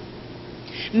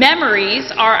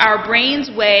 Memories are our brain's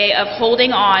way of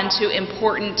holding on to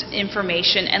important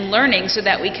information and learning so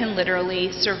that we can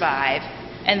literally survive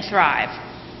and thrive.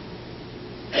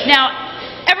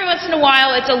 Now, every once in a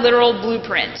while, it's a literal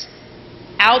blueprint.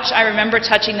 Ouch, I remember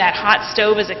touching that hot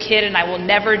stove as a kid and I will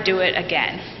never do it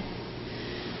again.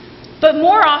 But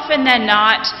more often than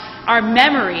not, our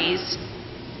memories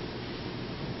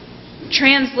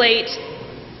translate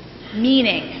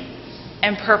meaning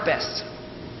and purpose.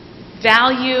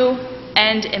 value,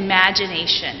 and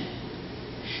imagination.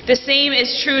 The same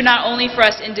is true not only for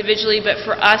us individually, but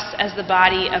for us as the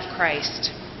body of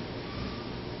Christ.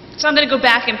 So I'm going to go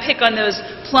back and pick on those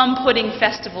plum pudding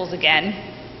festivals again.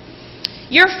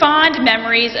 Your fond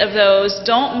memories of those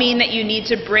don't mean that you need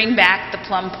to bring back the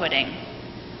plum pudding.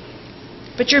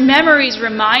 But your memories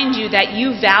remind you that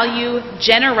you value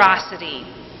generosity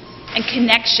and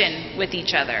connection with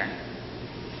each other,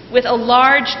 with a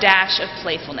large dash of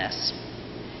playfulness.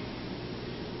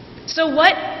 So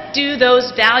what do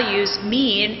those values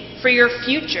mean for your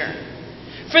future?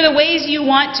 For the ways you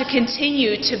want to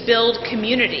continue to build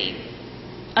community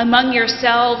among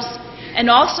yourselves and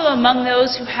also among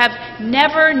those who have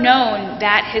never known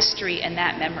that history and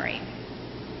that memory.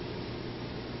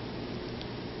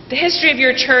 The history of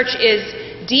your church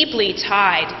is deeply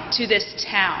tied to this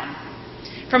town,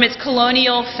 from its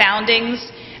colonial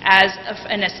foundings as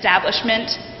an establishment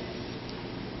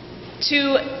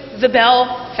to the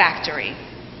Bell Factory.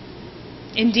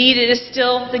 Indeed, it is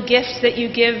still the gift that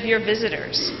you give your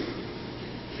visitors.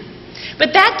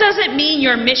 But that doesn't mean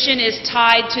your mission is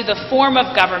tied to the form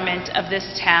of government of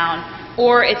this town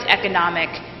or its economic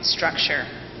structure.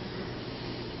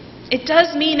 It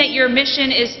does mean that your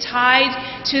mission is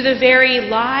tied to the very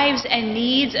lives and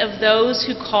needs of those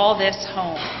who call this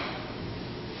home.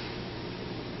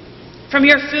 From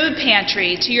your food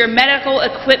pantry to your medical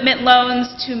equipment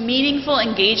loans to meaningful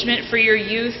engagement for your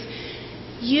youth,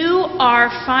 you are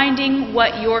finding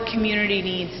what your community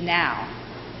needs now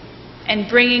and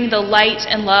bringing the light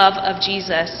and love of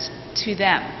Jesus to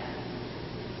them.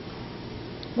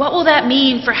 What will that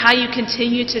mean for how you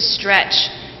continue to stretch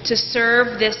to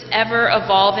serve this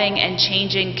ever-evolving and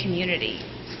changing community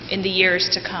in the years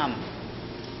to come?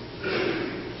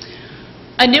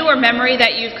 A newer memory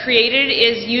that you've created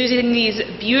is using these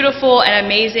beautiful and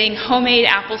amazing homemade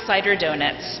apple cider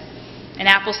donuts and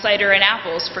apple cider and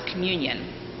apples for communion.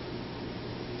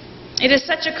 It is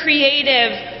such a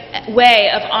creative way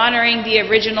of honoring the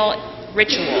original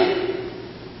ritual,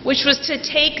 which was to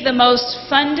take the most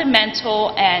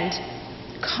fundamental and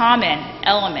common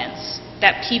elements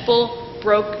that people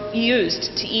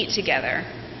used to eat together,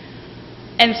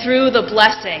 and through the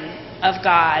blessing of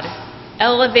God,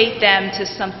 elevate them to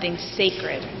something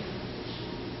sacred.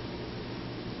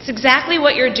 It's exactly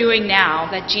what you're doing now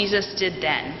that Jesus did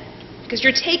then, because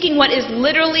you're taking what is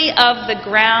literally of the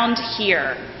ground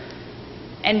here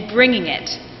and bringing it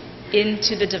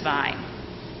into the divine.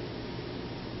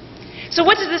 So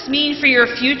what does this mean for your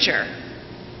future?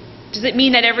 Does it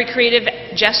mean that every creative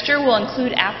gesture will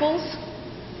include apples?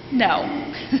 No,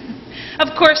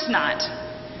 of course not.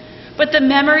 But the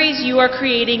memories you are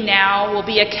creating now will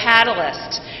be a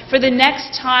catalyst for the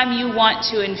next time you want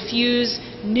to infuse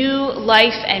new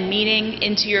life and meaning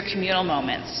into your communal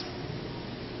moments.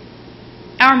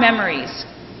 Our memories,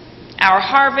 our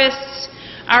harvests,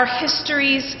 our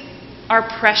histories are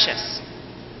precious.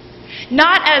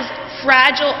 Not as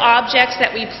fragile objects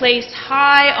that we place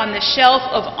high on the shelf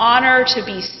of honor to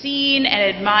be seen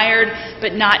and admired,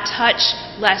 but not touched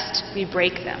lest we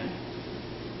break them.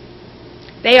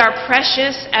 They are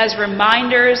precious as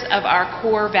reminders of our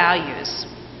core values,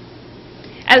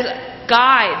 as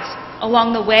guides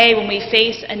along the way when we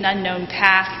face an unknown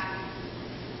path,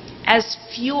 as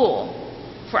fuel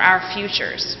for our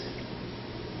futures.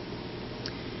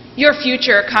 Your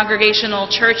future Congregational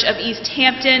Church of East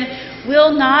Hampton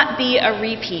will not be a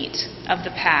repeat of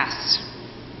the past.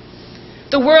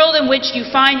 The world in which you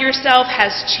find yourself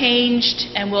has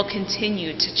changed and will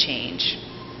continue to change.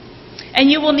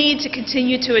 And you will need to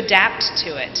continue to adapt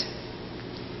to it.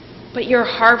 But your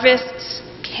harvests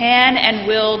can and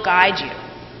will guide you.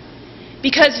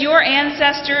 Because your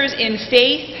ancestors in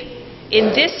faith in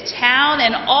this town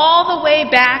and all the way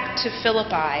back to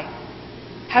Philippi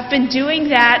have been doing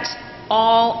that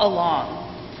all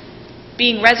along,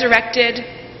 being resurrected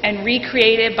and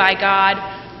recreated by God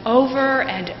over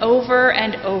and over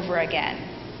and over again.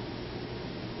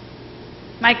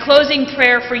 My closing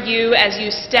prayer for you as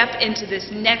you step into this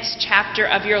next chapter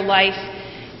of your life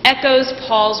echoes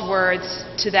Paul's words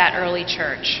to that early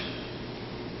church.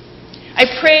 I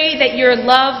pray that your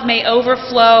love may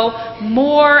overflow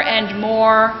more and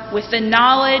more with the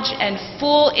knowledge and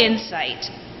full insight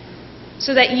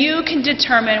so that you can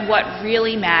determine what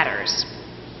really matters,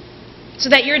 so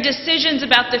that your decisions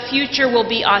about the future will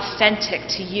be authentic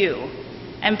to you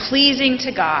and pleasing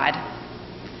to God,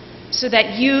 so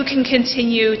that you can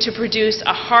continue to produce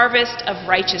a harvest of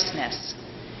righteousness,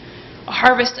 a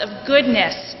harvest of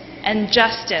goodness and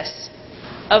justice,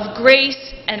 of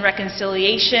grace and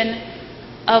reconciliation,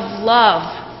 of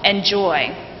love and joy,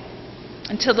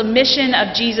 until the mission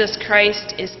of Jesus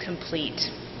Christ is complete.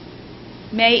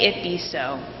 May it be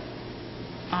so.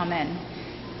 Amen.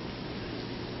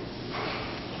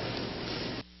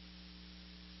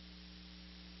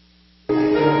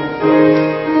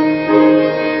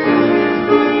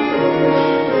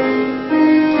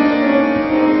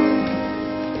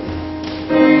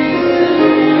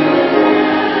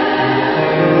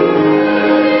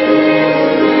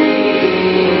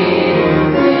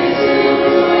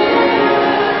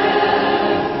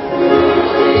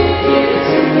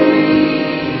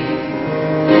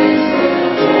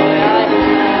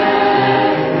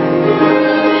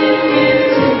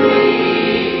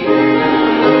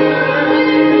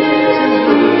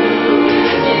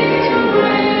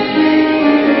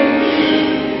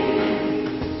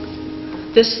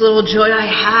 This little joy I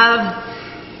have,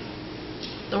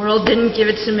 the world didn't give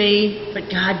it to me, but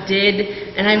God did,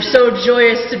 and I'm so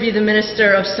joyous to be the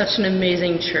minister of such an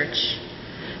amazing church.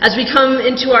 As we come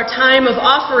into our time of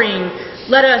offering,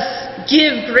 let us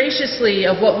give graciously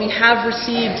of what we have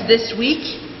received this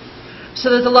week,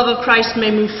 so that the love of Christ may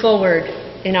move forward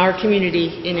in our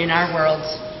community and in our world.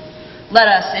 Let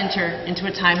us enter into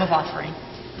a time of offering.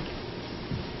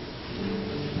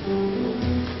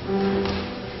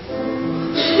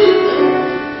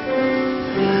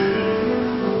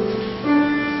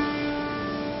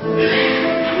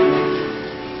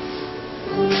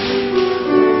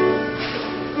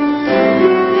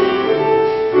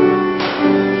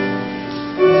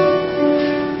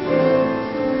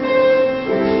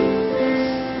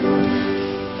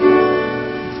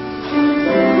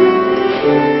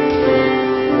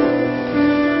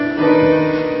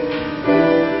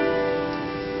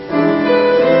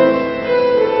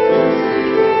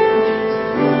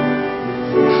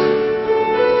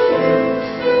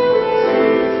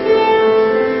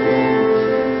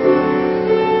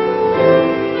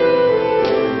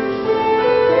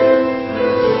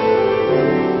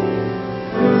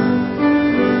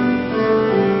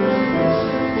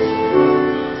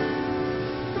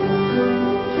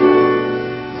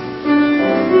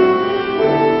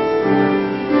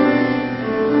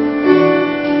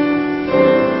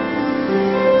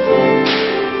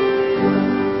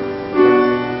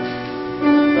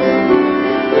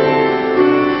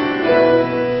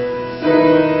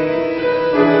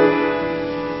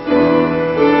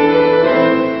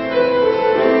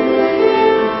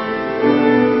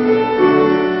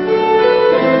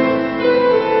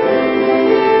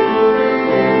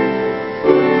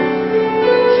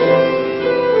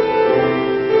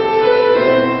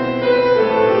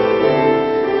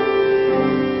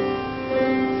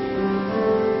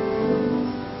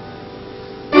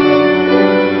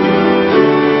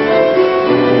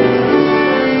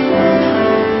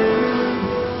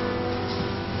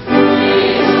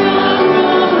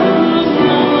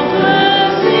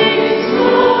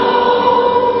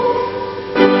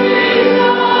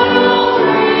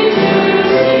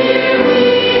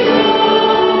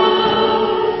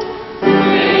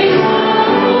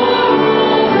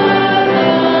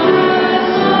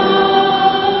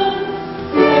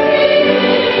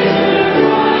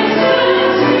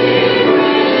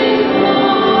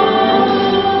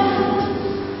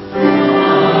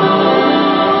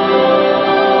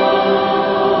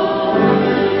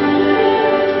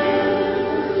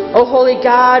 O holy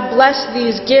God, bless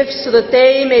these gifts so that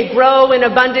they may grow in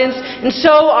abundance, and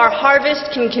so our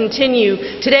harvest can continue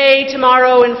today,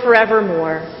 tomorrow, and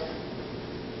forevermore.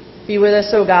 Be with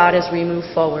us, O God, as we move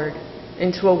forward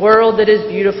into a world that is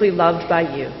beautifully loved by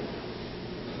you.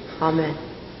 Amen.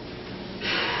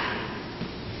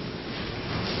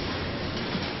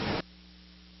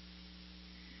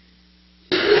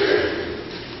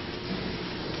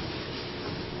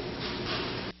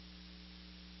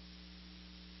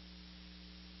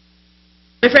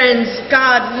 My friends,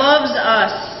 God loves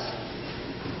us,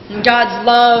 and God's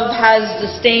love has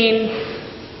sustained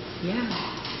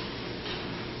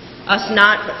us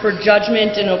not for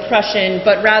judgment and oppression,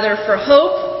 but rather for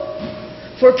hope,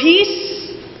 for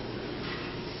peace,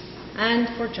 and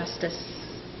for justice.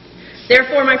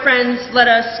 Therefore, my friends, let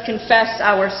us confess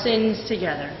our sins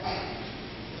together.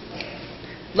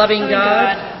 Loving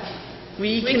God,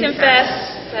 we confess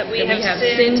that we have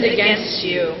sinned against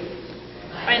you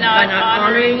by not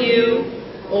honoring you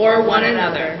or one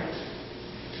another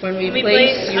when we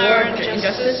place your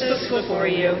injustices before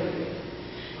you.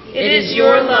 It is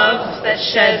your love that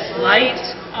sheds light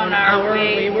on our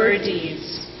wayward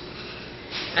deeds.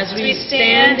 As we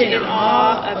stand in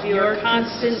awe of your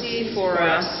constancy for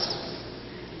us,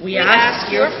 we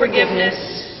ask your forgiveness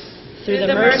through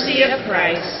the mercy of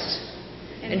Christ,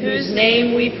 in whose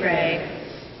name we pray.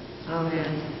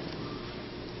 Amen.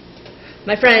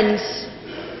 My friends,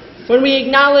 when we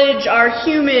acknowledge our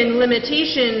human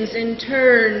limitations and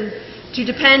turn to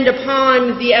depend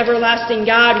upon the everlasting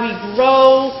God, we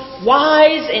grow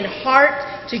wise in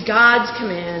heart to God's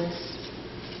commands.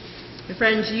 My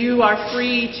friends, you are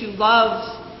free to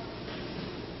love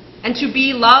and to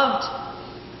be loved.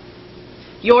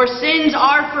 Your sins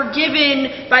are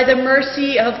forgiven by the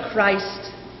mercy of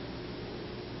Christ.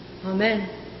 Amen.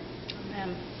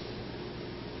 Amen.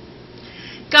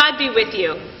 God be with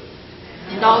you.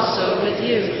 And also with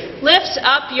you. Lift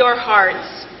up your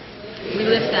hearts. We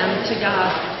lift them to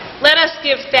God. Let us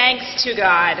give thanks to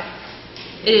God.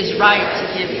 It is right to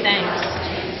give thanks.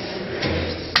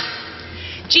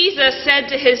 Jesus said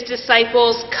to his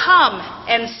disciples, "Come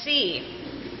and see."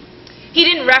 He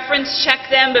didn't reference check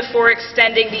them before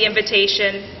extending the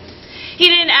invitation. He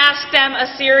didn't ask them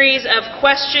a series of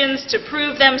questions to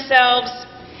prove themselves.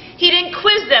 He didn't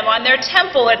quiz them on their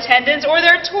temple attendance or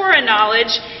their Torah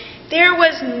knowledge. There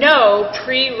was no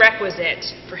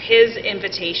prerequisite for his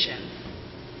invitation.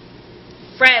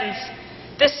 Friends,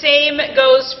 the same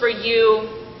goes for you,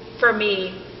 for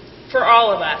me, for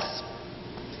all of us.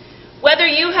 Whether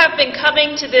you have been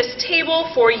coming to this table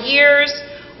for years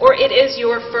or it is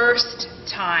your first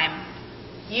time,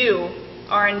 you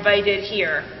are invited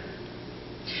here.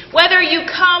 Whether you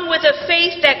come with a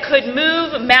faith that could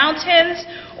move mountains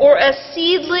or a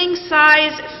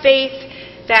seedling-sized faith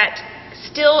that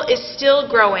is still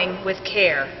growing with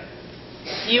care,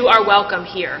 you are welcome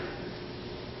here.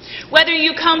 Whether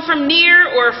you come from near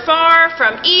or far,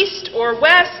 from east or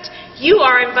west, you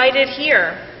are invited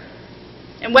here.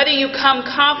 And whether you come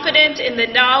confident in the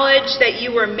knowledge that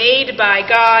you were made by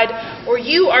God, or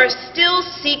you are still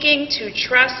seeking to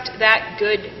trust that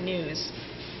good news,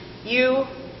 you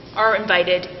are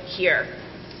invited here.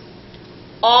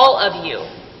 All of you,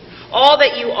 all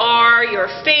that you are, your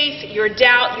faith, your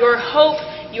doubt, your hope,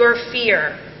 your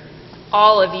fear,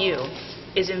 all of you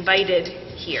is invited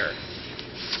here.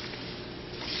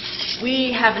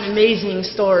 We have an amazing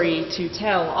story to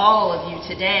tell all of you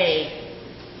today.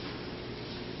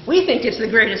 We think it's the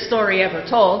greatest story ever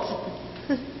told.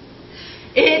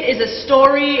 It is a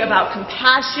story about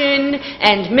compassion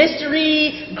and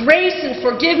mystery, grace and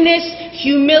forgiveness,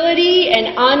 humility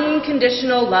and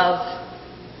unconditional love.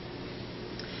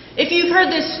 If you've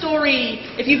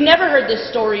never heard this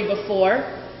story before,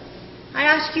 I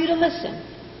ask you to listen.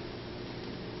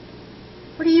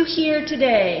 What do you hear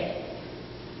today?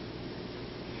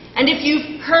 And if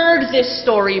you've heard this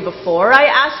story before, I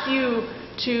ask you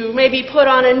to maybe put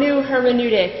on a new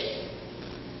hermeneutic.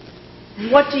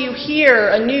 And what do you hear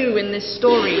anew in this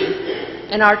story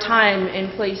in our time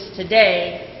and place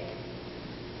today?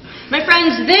 My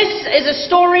friends, this is a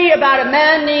story about a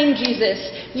man named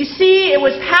Jesus. You see, it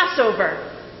was Passover,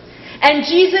 and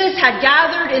Jesus had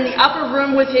gathered in the upper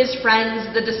room with his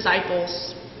friends, the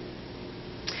disciples.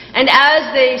 And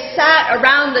as they sat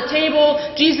around the table,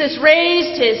 Jesus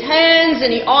raised his hands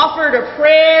and he offered a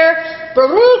prayer.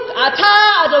 Baruch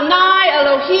atah Adonai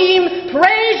Elohim,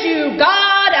 praise you,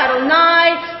 God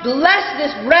Adonai. Bless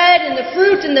this bread and the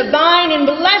fruit and the vine, and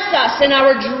bless us in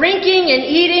our drinking and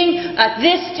eating at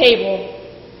this table.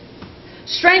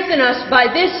 Strengthen us by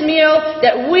this meal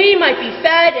that we might be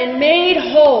fed and made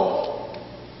whole.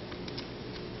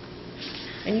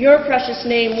 In your precious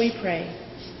name we pray.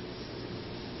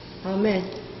 Amen.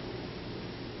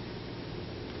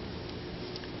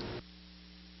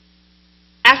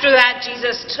 After that,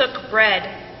 Jesus took bread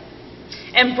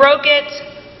and broke it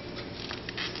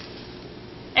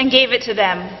and gave it to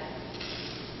them,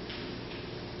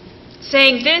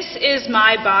 saying, "This is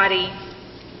my body,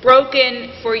 broken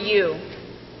for you.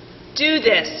 Do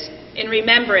this in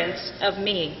remembrance of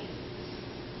me."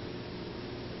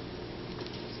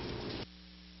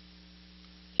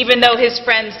 Even though his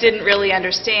friends didn't really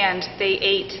understand, they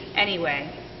ate anyway.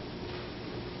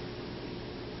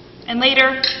 And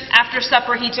later, after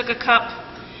supper, he took a cup,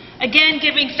 again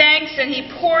giving thanks, and he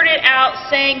poured it out,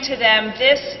 saying to them,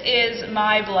 "This is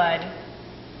my blood,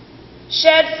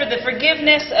 shed for the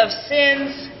forgiveness of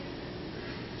sins,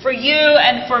 for you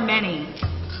and for many.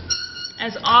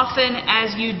 As often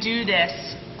as you do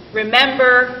this,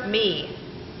 remember me."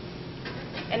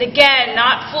 And again,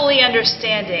 not fully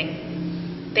understanding,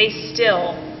 they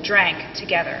still drank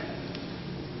together.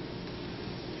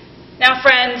 Now,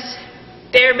 friends,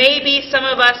 there may be some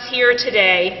of us here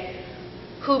today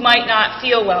who might not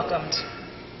feel welcomed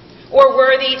or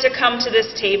worthy to come to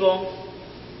this table.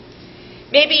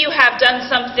 Maybe you have done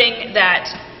something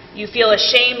that you feel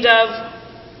ashamed of,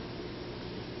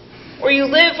 or you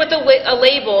live with a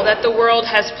label that the world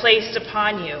has placed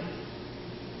upon you.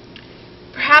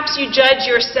 Perhaps you judge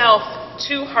yourself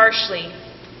too harshly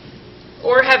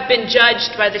or have been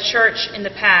judged by the church in the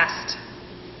past.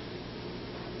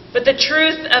 But the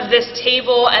truth of this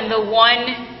table and the one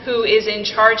who is in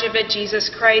charge of it, Jesus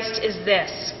Christ, is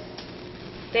this: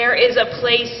 there is a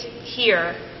place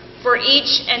here for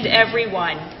each and every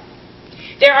one.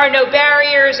 There are no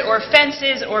barriers or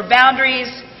fences or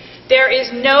boundaries. There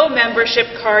is no membership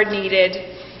card needed,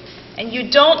 and you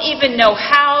don't even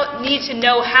need to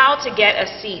know how to get a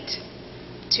seat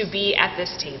to be at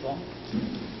this table.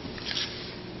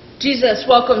 Jesus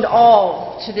welcomed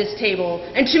all to this table,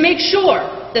 and to make sure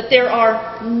that there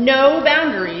are no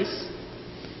boundaries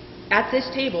at this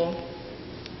table,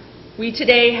 we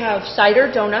today have cider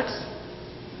donuts,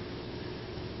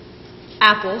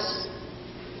 apples,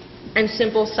 and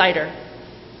simple cider,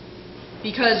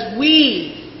 because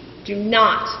we do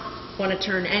not want to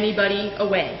turn anybody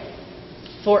away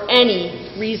for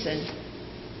any reason.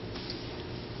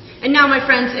 And now, my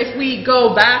friends, if we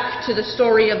go back to the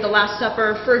story of the Last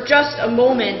Supper for just a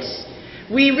moment,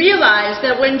 we realize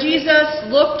that when Jesus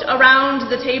looked around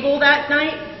the table that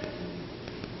night,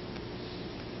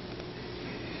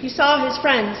 he saw his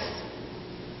friends.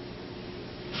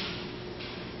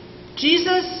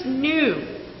 Jesus knew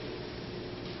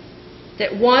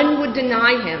that one would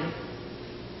deny him.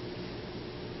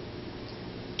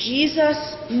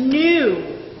 Jesus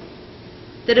knew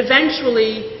that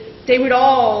eventually they would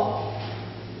all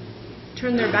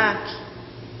turn their back.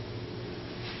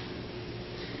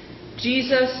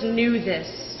 Jesus knew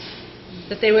this,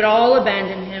 that they would all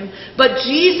abandon him. But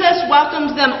Jesus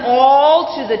welcomed them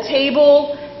all to the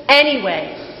table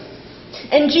anyway.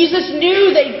 And Jesus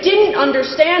knew they didn't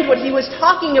understand what he was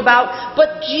talking about,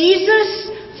 but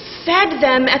Jesus fed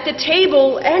them at the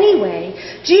table anyway.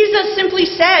 Jesus simply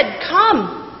said,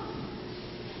 "Come.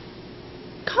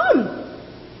 Come."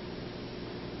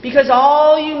 Because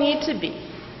all you need to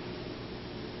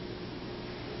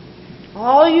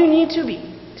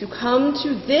come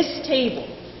to this table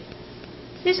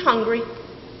is hungry.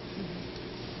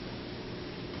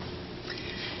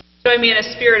 Join me in a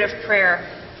spirit of prayer.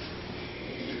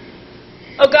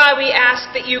 Oh God, we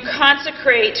ask that you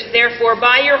consecrate, therefore,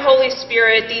 by your Holy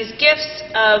Spirit, these gifts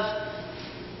of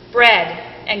bread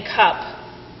and cup,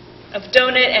 of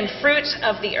donut and fruit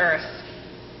of the earth,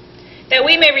 that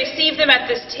we may receive them at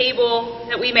this table,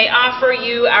 that we may offer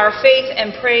you our faith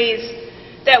and praise,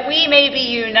 that we may be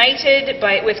united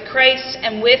with Christ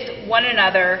and with one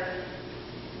another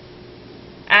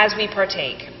as we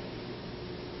partake.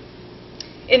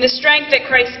 In the strength that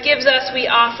Christ gives us, we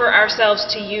offer ourselves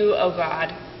to you, O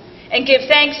God, and give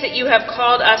thanks that you have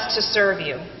called us to serve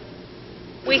you.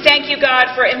 We thank you,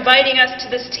 God, for inviting us to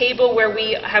this table where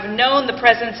we have known the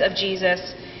presence of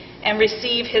Jesus and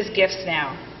receive his gifts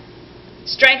now.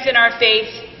 Strengthen our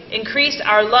faith, increase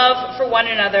our love for one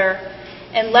another,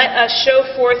 and let us show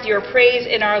forth your praise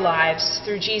in our lives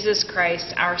through Jesus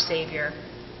Christ, our Savior.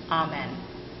 Amen.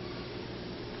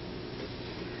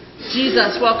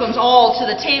 Jesus welcomes all to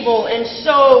the table, and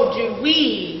so do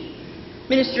we.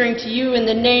 Ministering to you in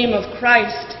the name of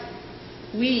Christ,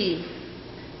 we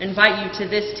invite you to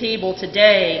this table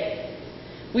today.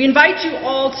 We invite you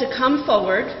all to come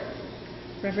forward.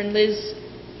 Reverend Liz,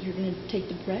 you're going to take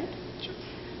the bread,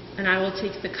 and I will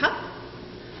take the cup.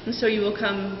 And so you will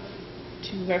come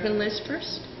to Reverend Liz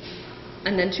first,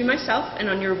 and then to myself, and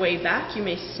on your way back you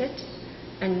may sit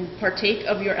and partake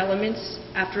of your elements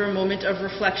after a moment of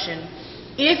reflection.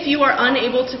 If you are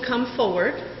unable to come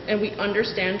forward, and we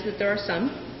understand that there are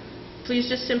some, please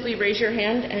just simply raise your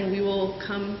hand and we will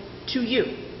come to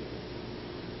you.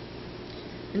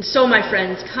 And so, my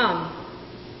friends, come.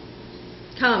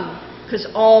 Come, because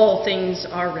all things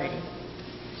are ready.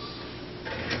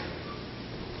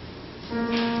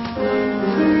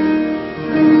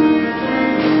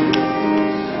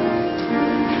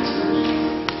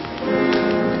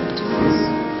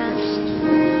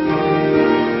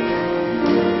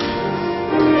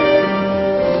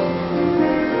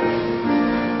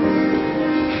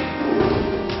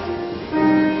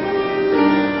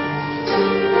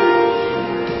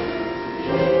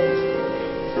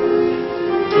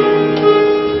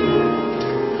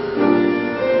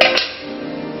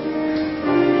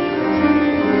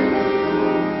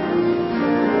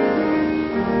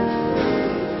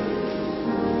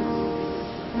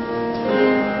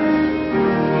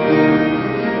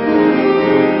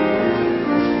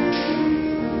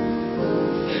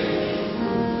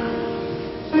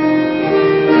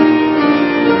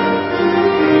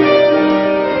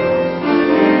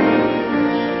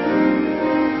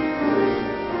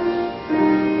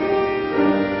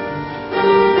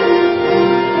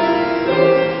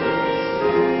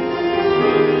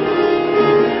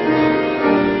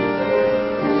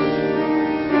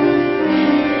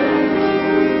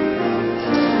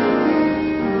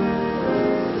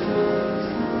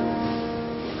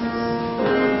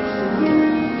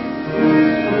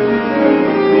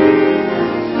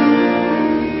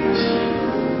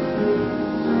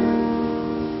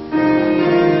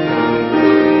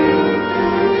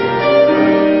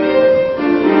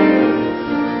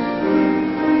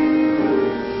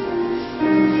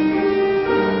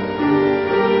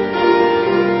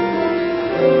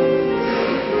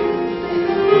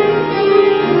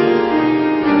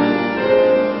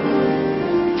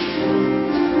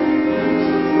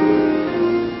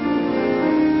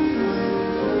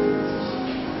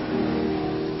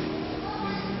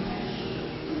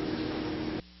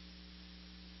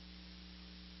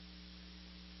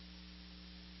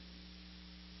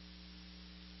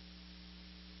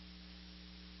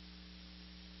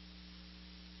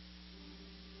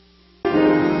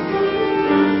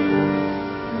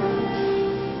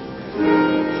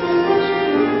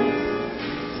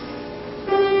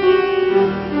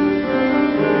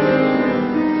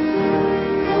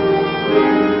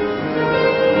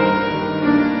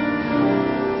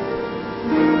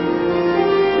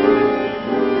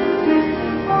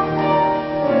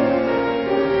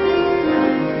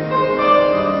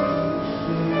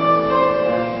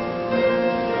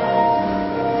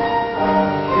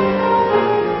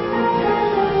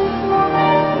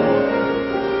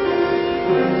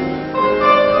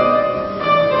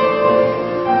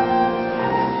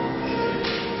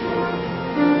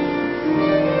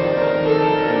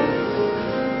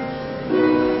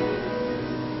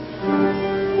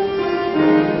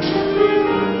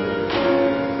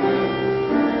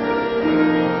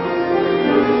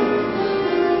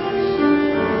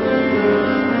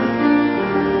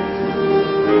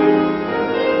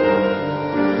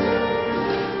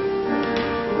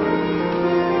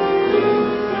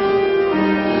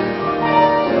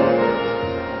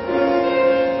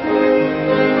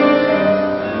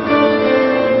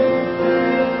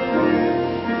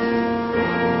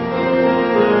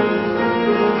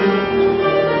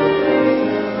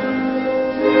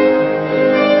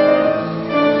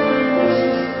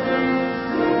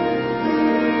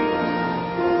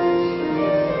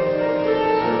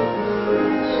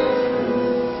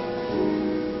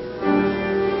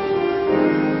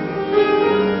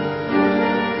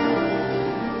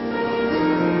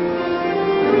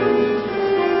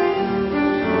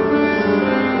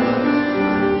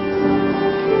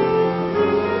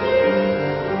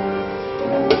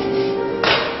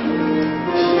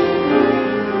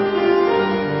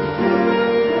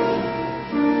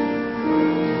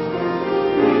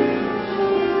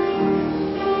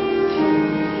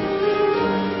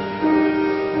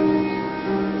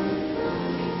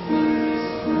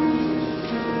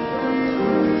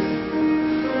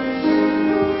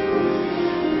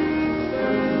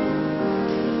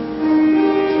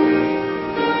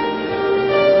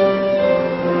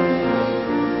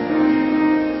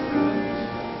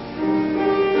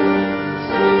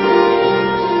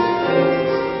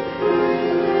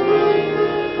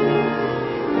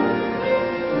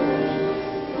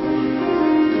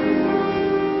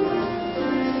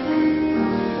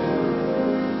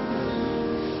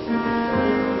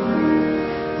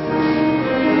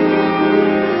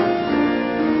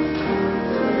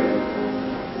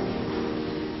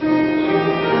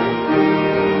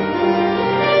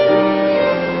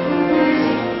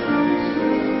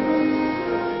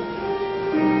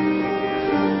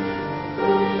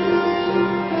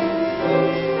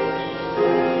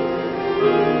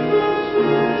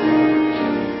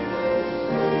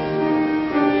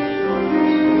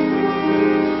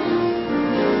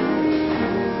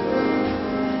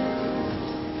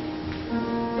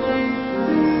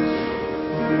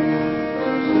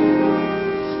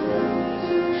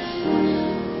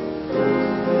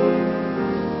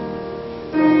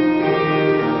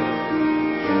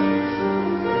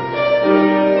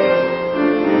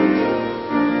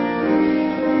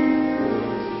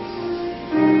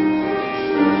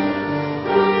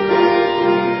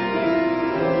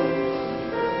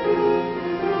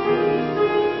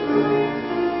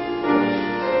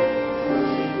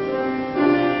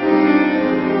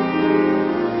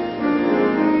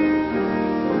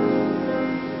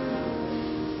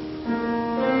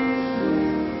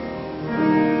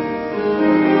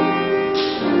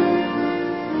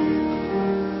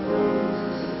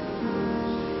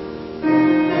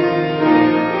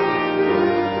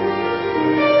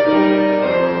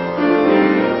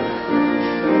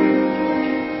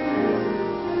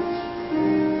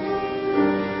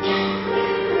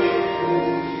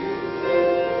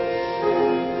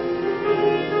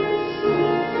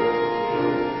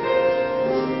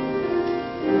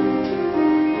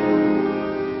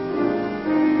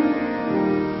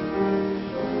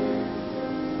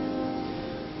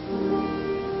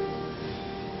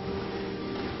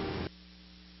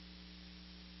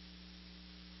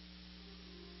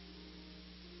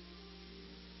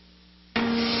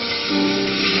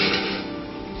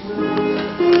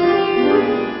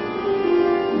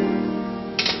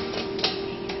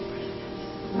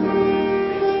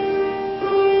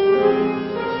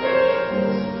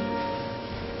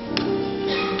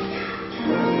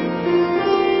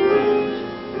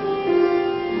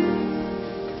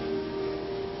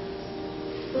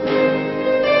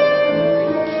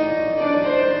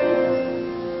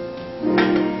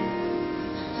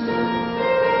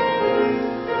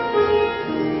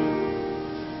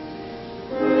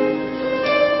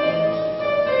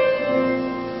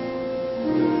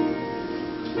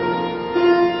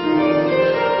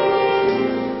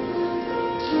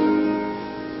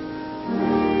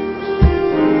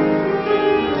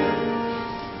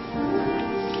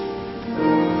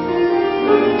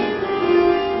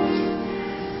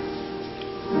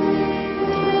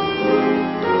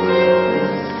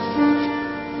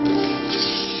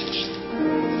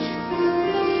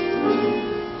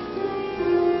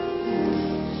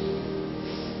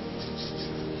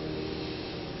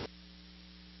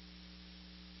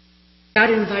 God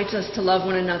invites us to love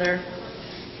one another,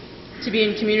 to be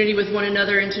in community with one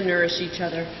another, and to nourish each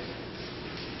other.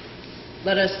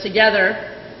 Let us together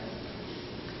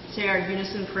say our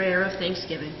unison prayer of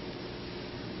thanksgiving.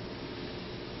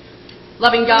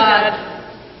 Loving God,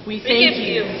 we thank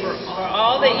you for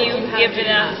all that you have given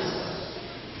us,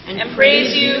 and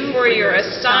praise you for your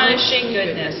astonishing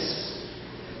goodness.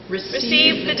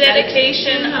 Receive the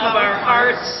dedication of our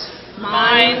hearts,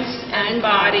 minds, and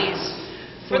bodies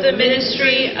for the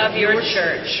ministry of your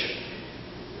church.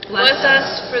 Bless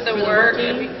us for the work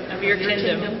of your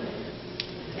kingdom,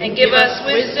 and give us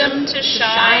wisdom to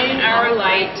shine our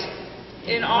light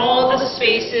in all the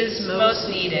spaces most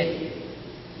needed.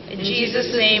 In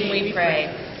Jesus' name we pray.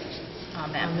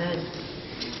 Amen.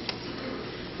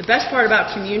 The best part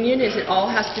about communion is it all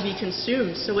has to be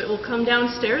consumed, so it will come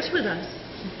downstairs with us.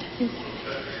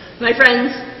 My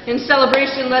friends, in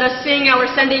celebration, let us sing our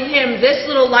sending hymn, This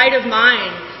Little Light of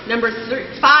Mine, number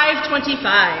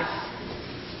 525.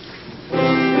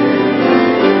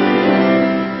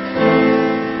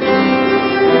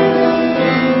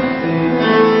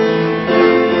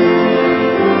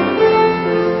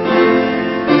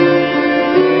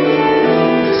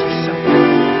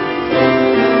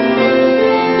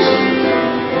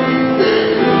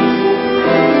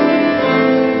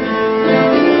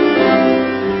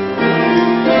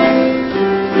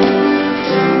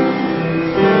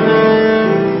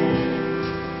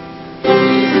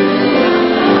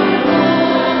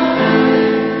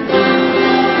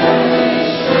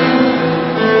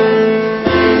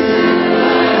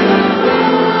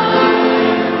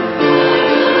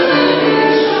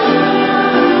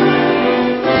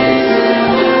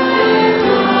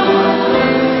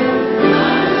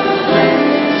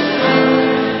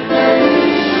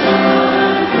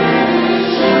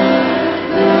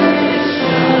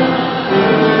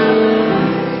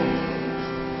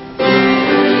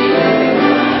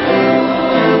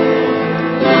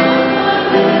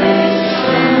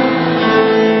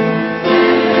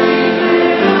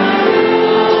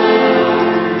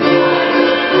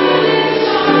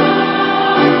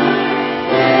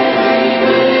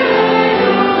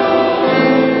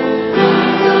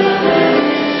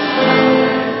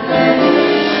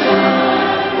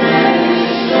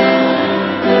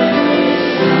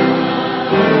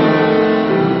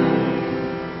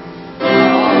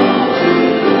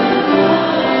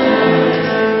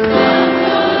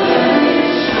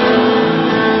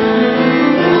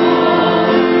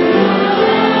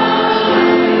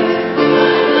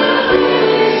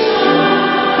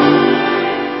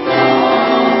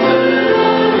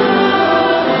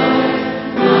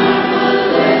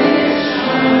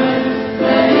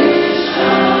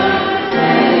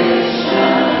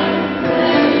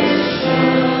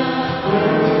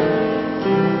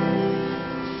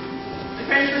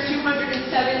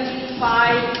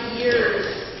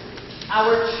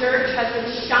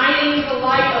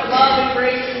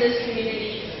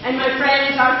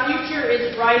 Our future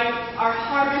is bright, our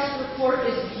harvest report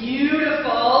is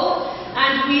beautiful,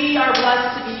 and we are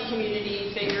blessed to be community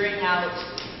figuring out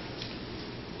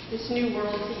this new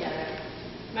world together.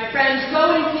 My friends,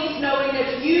 go in peace knowing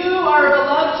that you are a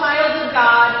beloved child of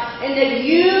God and that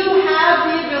you have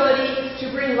the ability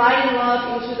to bring light and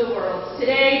love into the world,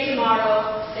 today,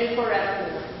 tomorrow, and forever.